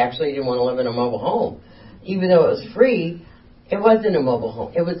 and I actually didn't want to live in a mobile home. Even though it was free, it wasn't a mobile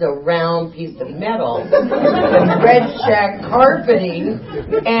home. It was a round piece of metal with red shack carpeting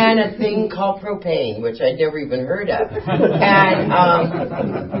and a thing called propane, which I'd never even heard of. And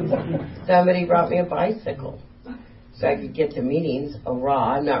somebody brought me a bicycle so I could get to meetings.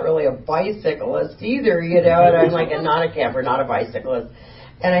 Hurrah. I'm not really a bicyclist either, and I'm like not a camper, not a bicyclist.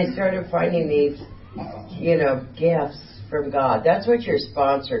 And I started finding these, gifts from God. That's what your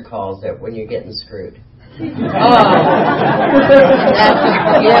sponsor calls it when you're getting screwed. Oh, that's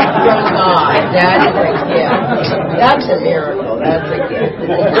a gift from God. That is a gift. That's a miracle. That's a gift.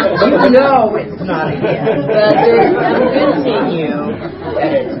 It's not a gift, but they're convincing you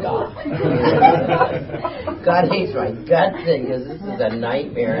that it's God. God hates my gut thing because this is a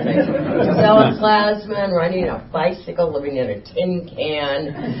nightmare. And I'm selling plasma and riding a bicycle, living in a tin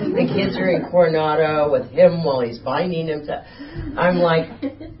can. The kids are in Coronado with him while he's finding himself. I'm like,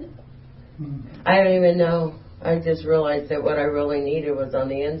 I don't even know. I just realized that what I really needed was on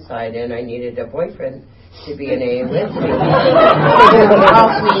the inside, and I needed a boyfriend to be an AA with me. To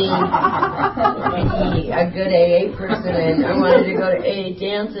help me be a good AA person, and I wanted to go to AA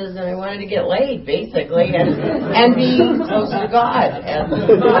dances, and I wanted to get laid, basically, and be close to God. And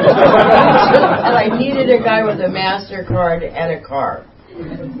I needed a guy with a MasterCard and a car.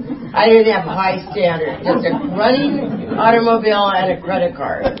 I didn't have high standards, just a running automobile and a credit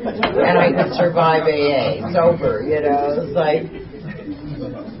card, and I could survive AA sober, It's like,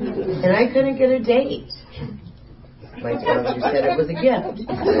 and I couldn't get a date. My sponsor said it was a gift.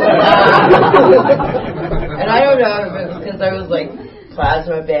 And I don't know if it was because I was like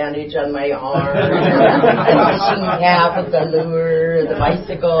plasma bandage on my arm, and machine cap with the lure, the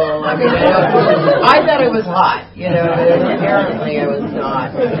bicycle. I mean, I thought it was hot, but apparently I was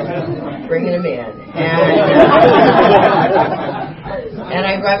not. Bringing him in. And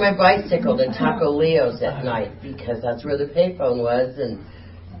I ride my bicycle to Taco Leo's at night because that's where the payphone was, and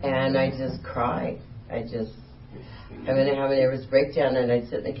I just cry. I'm going to have a nervous breakdown, and I'd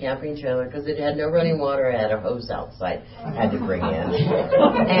sit in the camping trailer because it had no running water. I had a hose outside I had to bring in.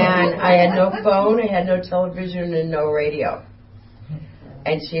 And I had no phone, I had no television, and no radio.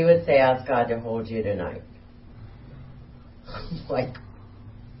 And she would say, ask God to hold you tonight. Like,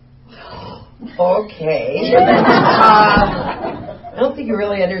 okay. I don't think you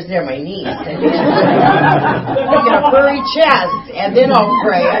really understand my needs. I mean, I get a furry chest, and then I'll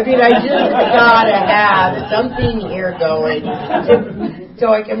pray. I mean, I just gotta have something here going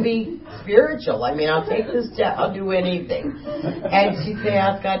so I can be spiritual. I mean, I'll take this step. I'll do anything. And she'd say,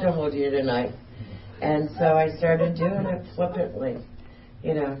 ask God to hold you tonight. And so I started doing it flippantly.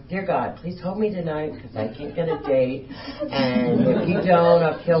 Dear God, please hold me tonight because I can't get a date. And if you don't,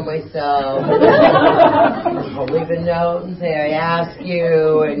 I'll kill myself. I'll leave a note and say I asked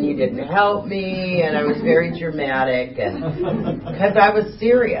you and you didn't help me. And I was very dramatic because I was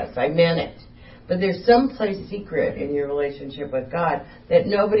serious. I meant it. But there's someplace secret in your relationship with God that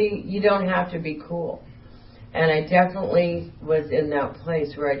you don't have to be cool. And I definitely was in that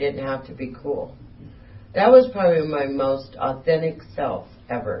place where I didn't have to be cool. That was probably my most authentic self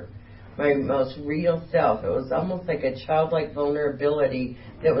ever, my most real self. It was almost like a childlike vulnerability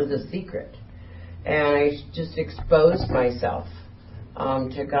that was a secret. And I just exposed myself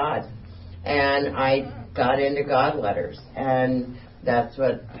to God. And I got into God letters. And that's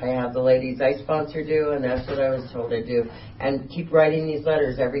what I have the ladies I sponsor do, and that's what I was told to do. And keep writing these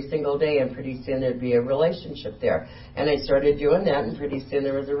letters every single day, and pretty soon there'd be a relationship there. And I started doing that, and pretty soon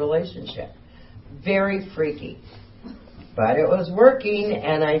there was a relationship. Very freaky. But it was working,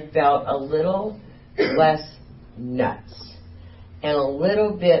 and I felt a little less nuts, and a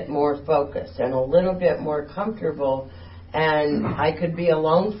little bit more focused, and a little bit more comfortable, and I could be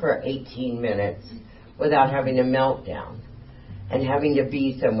alone for 18 minutes without having a meltdown and having to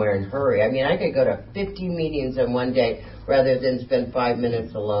be somewhere and hurry. I mean, I could go to 50 meetings in one day rather than spend 5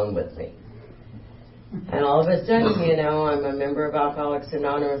 minutes alone with me. And all of a sudden, I'm a member of Alcoholics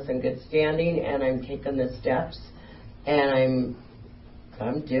Anonymous in good standing, and I'm taking the steps, and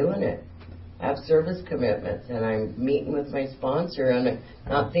I'm doing it. I have service commitments, and I'm meeting with my sponsor, and I'm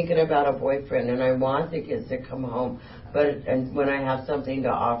not thinking about a boyfriend, and I want the kids to come home, and when I have something to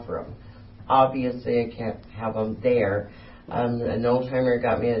offer them, obviously I can't have them there. An old-timer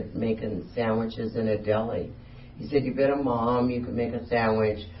got me making sandwiches in a deli. He said, you've been a mom, you can make a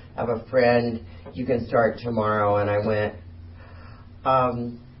sandwich. I have a friend, you can start tomorrow. And I went, I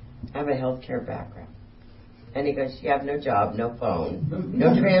have a healthcare background. And he goes, you have no job, no phone,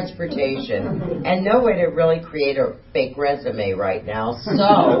 no transportation, and no way to really create a fake resume right now.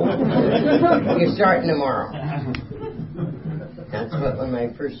 So, you're starting tomorrow. That's what my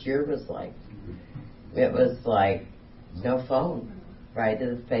first year was like. It was like, no phone. Right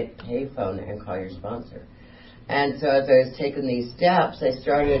to the pay phone and call your sponsor. And so as I was taking these steps, I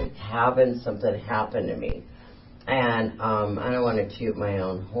started having something happen to me. And I don't want to toot my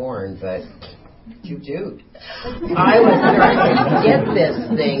own horn, but toot. I was starting to get this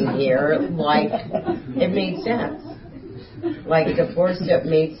thing here like it made sense. Like the 4-step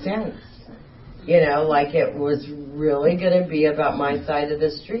made sense. Like it was really going to be about my side of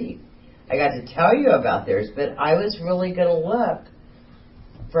the street. I got to tell you about theirs, but I was really going to look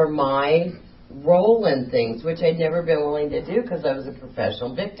for my role in things, which I'd never been willing to do because I was a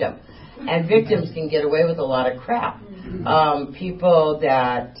professional victim. And victims can get away with a lot of crap. People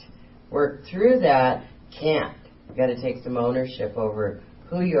that work through that can't. You got to take some ownership over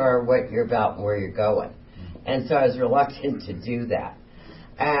who you are, what you're about, and where you're going. And so I was reluctant to do that.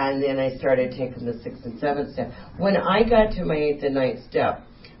 And then I started taking the 6th and 7th step. When I got to my 8th and 9th step,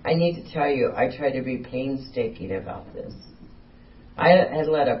 I need to tell you, I tried to be painstaking about this. I had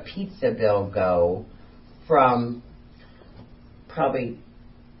let a pizza bill go from probably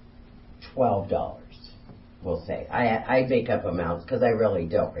 $12, we'll say. I make up amounts because I really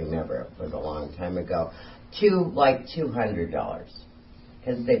don't remember. It was a long time ago. To like $200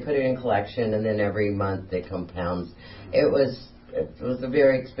 because they put it in collection and then every month it compounds. It was a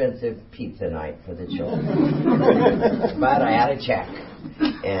very expensive pizza night for the children. But I had a check.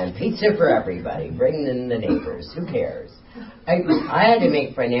 And pizza for everybody. Bring in the neighbors. Who cares? I had to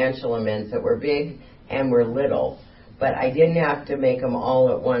make financial amends that were big and were little. But I didn't have to make them all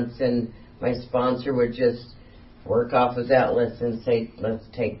at once, and my sponsor would just work off of that list and say, let's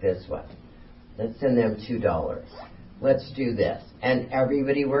take this one. Let's send them $2. Let's do this. And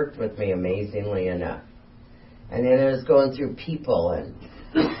everybody worked with me, amazingly enough. And then I was going through people, and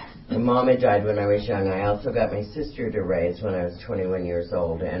my mom had died when I was young. I also got my sister to raise when I was 21 years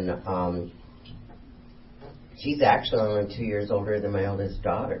old, and she's actually only 2 years older than my oldest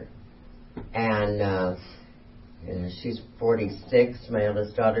daughter. And she's 46, my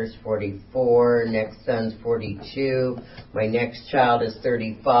oldest daughter's 44, next son's 42, my next child is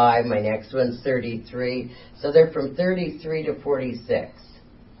 35, my next one's 33. So they're from 33 to 46.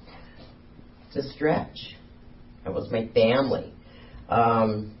 It's a stretch. That was my family.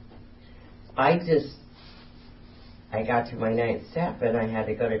 I got to my ninth step and I had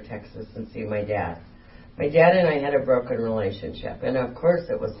to go to Texas and see my dad. My dad and I had a broken relationship, and of course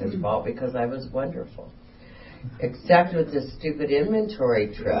it was his fault because I was wonderful. Except with this stupid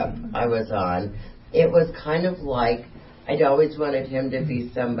inventory trip I was on, it was kind of like I'd always wanted him to be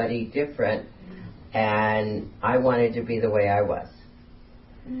somebody different, and I wanted to be the way I was.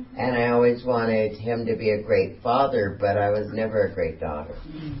 And I always wanted him to be a great father, but I was never a great daughter.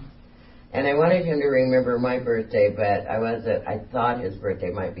 And I wanted him to remember my birthday, but I thought his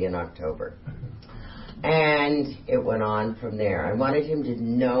birthday might be in October. And it went on from there. I wanted him to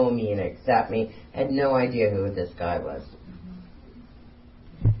know me and accept me. Had no idea who this guy was.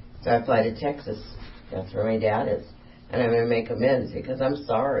 So I fly to Texas. That's where my dad is. And I'm going to make amends because I'm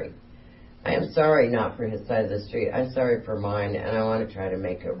sorry. I am sorry not for his side of the street. I'm sorry for mine, and I want to try to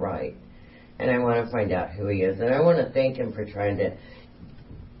make it right. And I want to find out who he is. And I want to thank him for trying to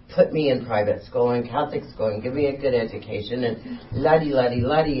put me in private school and Catholic school and give me a good education and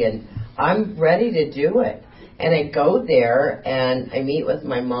la-di-la-di-la-di, and I'm ready to do it. And I go there and I meet with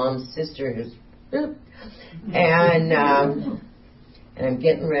my mom's sister who's and I'm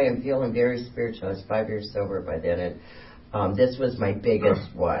getting ready. I'm feeling very spiritual. I was 5 years sober by then, and this was my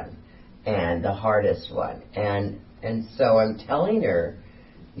biggest one and the hardest one. And so I'm telling her,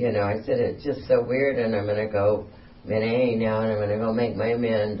 I said, it's just so weird, and I'm going to go Mene now, and I'm going to go make my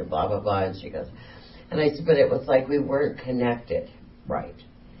amends, blah, blah, blah. And she goes, and I said, but it was like we weren't connected, right?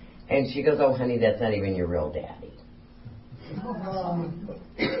 And she goes, oh, honey, that's not even your real daddy.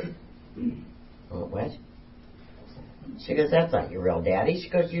 Oh, what? She goes, that's not your real daddy. She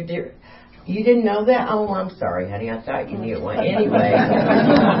goes, you didn't know that? Oh, I'm sorry, honey. I thought you knew one. Anyway.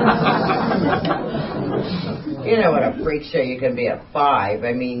 What a freak show you can be at 5.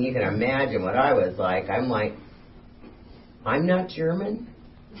 I mean, you can imagine what I was like. I'm like, I'm not German?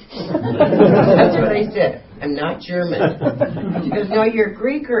 That's what I said. I'm not German. She goes, no, you're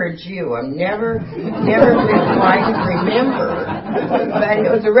Greek or a Jew. I'm never quite remember. But it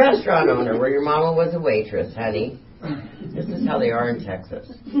was a restaurant owner where your mama was a waitress, honey. This is how they are in Texas.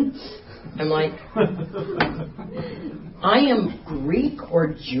 I'm like, I am Greek or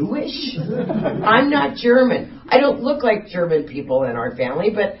Jewish? I'm not German. I don't look like German people in our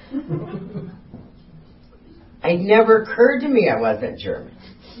family, but it never occurred to me I wasn't German.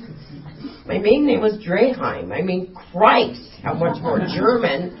 My maiden name was Draheim. I mean, Christ, how much more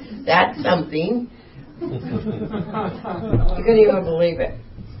German. That's something. You couldn't even believe it.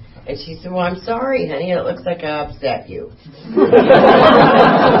 And she said, well, I'm sorry, honey. It looks like I upset you. So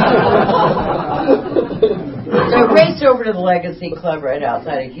I raced over to the Legacy Club right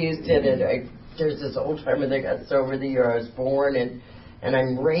outside of Houston, and there's this old timer that got sober the year I was born, and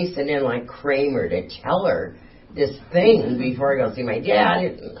I'm racing in like Kramer to tell her this thing before I go see my dad.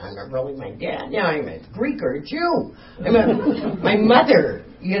 I'm not really my dad. Now I'm a Greek or a Jew. My mother,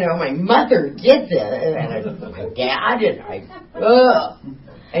 my mother did this. And my dad, and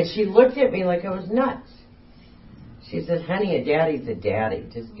And she looked at me like I was nuts. She said, honey, a daddy's a daddy.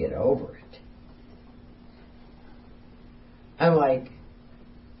 Just get over it. I'm like,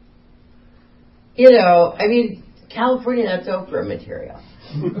 California, that's Oprah material.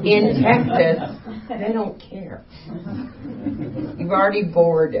 In Texas, they don't care. You've already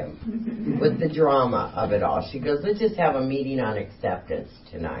bored them with the drama of it all. She goes, let's just have a meeting on acceptance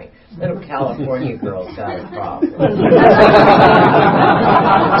tonight. Little California girl's got a problem.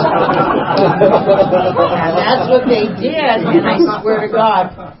 And that's what they did, and I swear to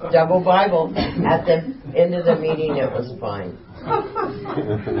God, double Bible, at the end of the meeting, it was fine.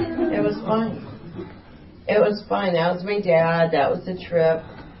 It was fine. It was fine. That was my dad. That was the trip.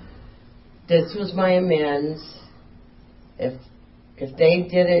 This was my amends. If they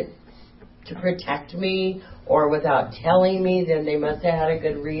did it to protect me or without telling me, then they must have had a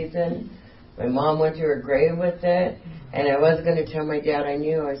good reason. My mom went to her grave with it, and I wasn't going to tell my dad I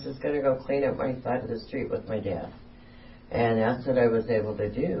knew. I was just going to go clean up my side of the street with my dad. And that's what I was able to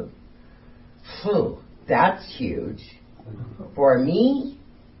do. Phew, that's huge. For me.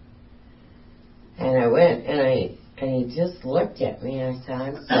 And I went, and he just looked at me, and I said,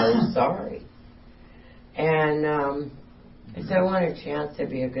 I'm so sorry. And I said, I want a chance to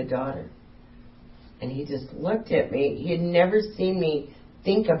be a good daughter. And he just looked at me. He had never seen me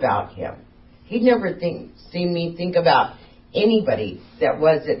think about him. He'd never seen me think about anybody that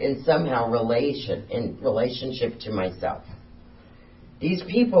wasn't in somehow relationship to myself. These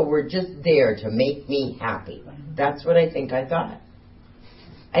people were just there to make me happy. That's what I think I thought.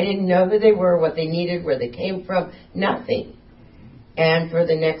 I didn't know who they were, what they needed, where they came from, nothing. And for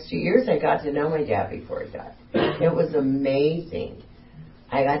the next few years, I got to know my dad before he died. It was amazing.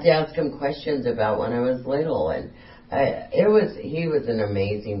 I got to ask him questions about when I was little, and he was an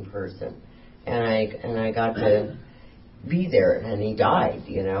amazing person. And I got to be there, and he died,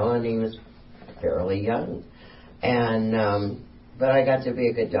 and he was fairly young. And but I got to be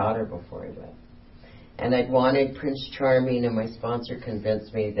a good daughter before he went. And I'd wanted Prince Charming, and my sponsor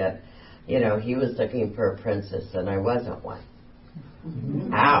convinced me that, he was looking for a princess, and I wasn't one.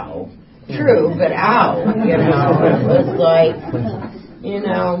 Ow. True, but ow. It was like,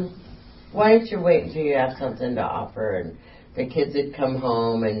 why don't you wait until you have something to offer? And the kids had come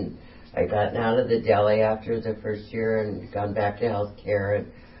home, and I gotten out of the deli after the first year and gone back to health care.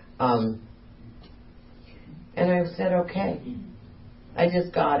 And I said, okay. I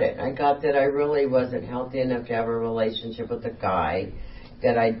just got it. I got that I really wasn't healthy enough to have a relationship with a guy,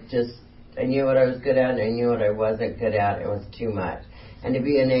 that I knew what I was good at and I knew what I wasn't good at. It was too much. And to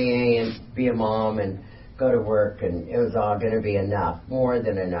be an AA and be a mom and go to work, and it was all going to be enough, more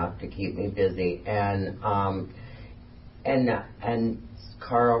than enough to keep me busy. And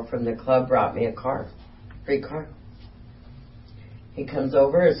Carl from the club brought me a car, free car. He comes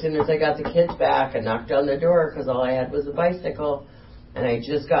over as soon as I got the kids back and knocked on the door because all I had was a bicycle. And I had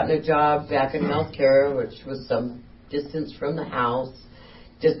just gotten a job back in healthcare, which was some distance from the house.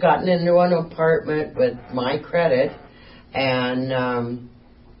 Just gotten into an apartment with my credit. And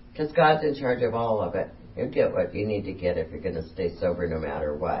because God's in charge of all of it. You get what you need to get if you're going to stay sober no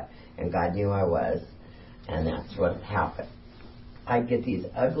matter what. And God knew I was. And that's what happened. I get these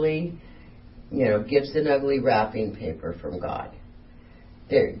ugly, gifts in ugly wrapping paper from God.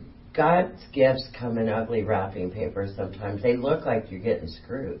 God's gifts come in ugly wrapping paper sometimes. They look like you're getting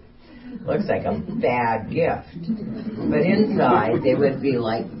screwed. Looks like a bad gift. But inside, they would be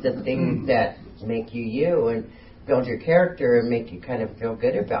like the things that make you you and build your character and make you kind of feel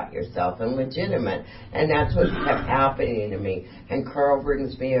good about yourself and legitimate. And that's what kept happening to me. And Carl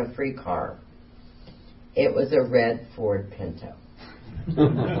brings me a free car. It was a red Ford Pinto,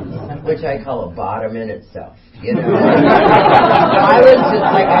 which I call a bottom in itself. I was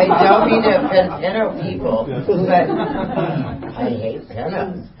just like, I don't mean to offend Pinto people, but I hate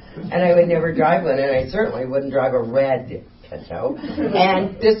Pintos. And I would never drive one, and I certainly wouldn't drive a red Pinto.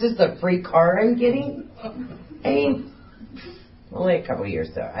 And this is the free car I'm getting? Only a couple years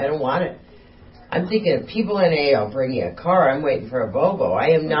though. I don't want it. I'm thinking if people in AA will bring you a car, I'm waiting for a Volvo.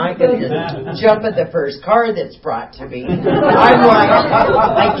 I am not going to just jump at the first car that's brought to me. I'm like,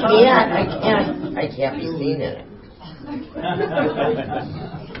 I can't be seen in it.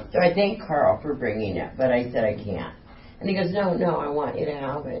 So I thank Carl for bringing it, but I said I can't. And he goes, no, I want you to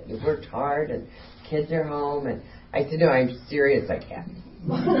have it. You've worked hard and kids are home. And I said, no, I'm serious, I can't.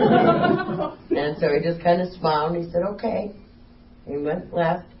 And so he just kind of smiled and he said, okay. He went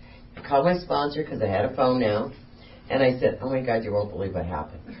left. I called my sponsor because I had a phone now. And I said, oh my God, you won't believe what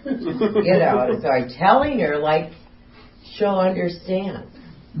happened. So I'm telling her like she'll understand.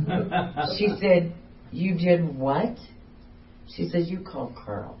 She said, you did what? She says, you called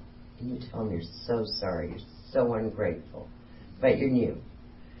Carl and you tell him you're so sorry, you're so ungrateful, but you're new.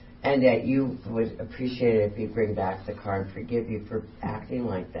 And that you would appreciate it if he'd bring back the car and forgive you for acting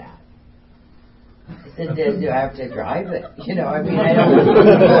like that. I said, do I have to drive it? I don't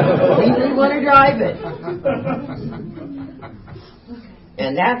even want to drive it.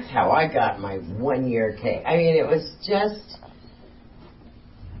 And that's how I got my 1 year cake. It was just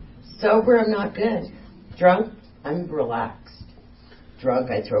sober, I'm not good. Drunk, I'm relaxed.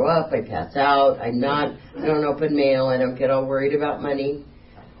 Drunk, I throw up, I pass out, I don't open mail, I don't get all worried about money.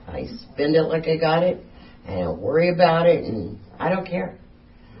 I spend it like I got it, and I don't worry about it, and I don't care.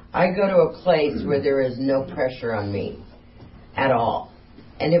 I go to a place where there is no pressure on me at all.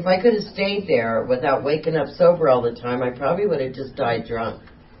 And if I could have stayed there without waking up sober all the time, I probably would have just died drunk.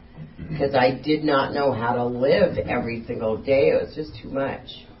 Because I did not know how to live every single day. It was just too much.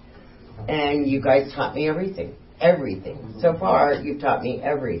 And you guys taught me everything. Everything. So far, you've taught me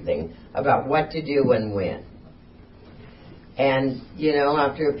everything about what to do and when. And,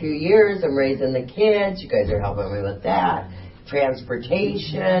 after a few years, I'm raising the kids. You guys are helping me with that.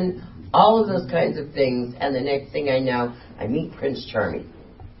 Transportation, all of those kinds of things. And the next thing I know, I meet Prince Charming.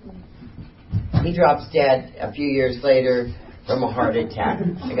 He drops dead a few years later from a heart attack.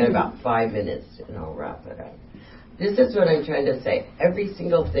 I got about 5 minutes, and I'll wrap it up. This is what I'm trying to say. Every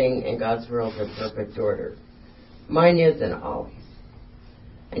single thing in God's world is in perfect order. Mine isn't always.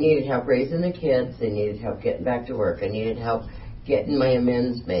 I needed help raising the kids. I needed help getting back to work. I needed help getting my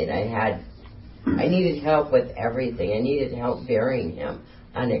amends made. I needed help with everything. I needed help burying him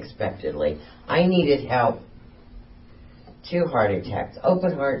unexpectedly. I needed help. 2 heart attacks,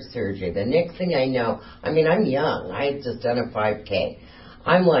 open heart surgery. The next thing I know, I'm young. I had just done a 5K.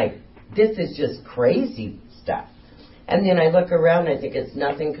 I'm like, this is just crazy stuff. And then I look around, I think it's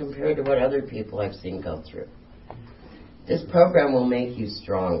nothing compared to what other people I've seen go through. This program will make you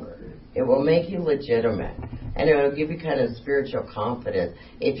stronger. It will make you legitimate. And it will give you kind of spiritual confidence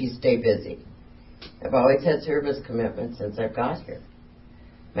if you stay busy. I've always had service commitment since I've got here.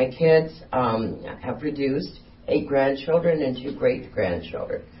 My kids have produced 8 grandchildren and 2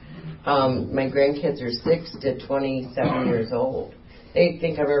 great-grandchildren. My grandkids are 6 to 27 years old. They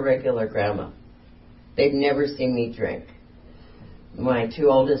think I'm a regular grandma. They've never seen me drink. My 2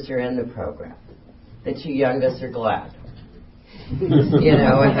 oldest are in the program. The 2 youngest are glad.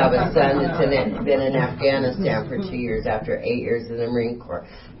 I have a son that's been in Afghanistan for 2 years after 8 years in the Marine Corps.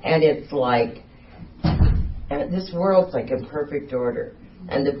 And it's like, this world's like in perfect order.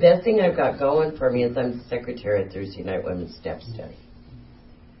 And the best thing I've got going for me is I'm the secretary at Thursday Night Women's Step Study.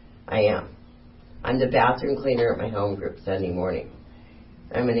 I am. I'm the bathroom cleaner at my home group Sunday morning.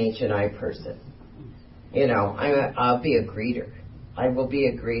 I'm an H&I person. I'll be a greeter. I will be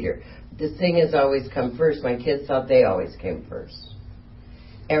a greeter. The thing has always come first. My kids thought they always came first.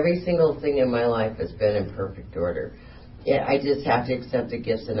 Every single thing in my life has been in perfect order. Yeah, I just have to accept the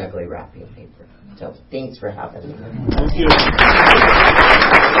gifts in ugly wrapping paper. So thanks for having me. Thank you.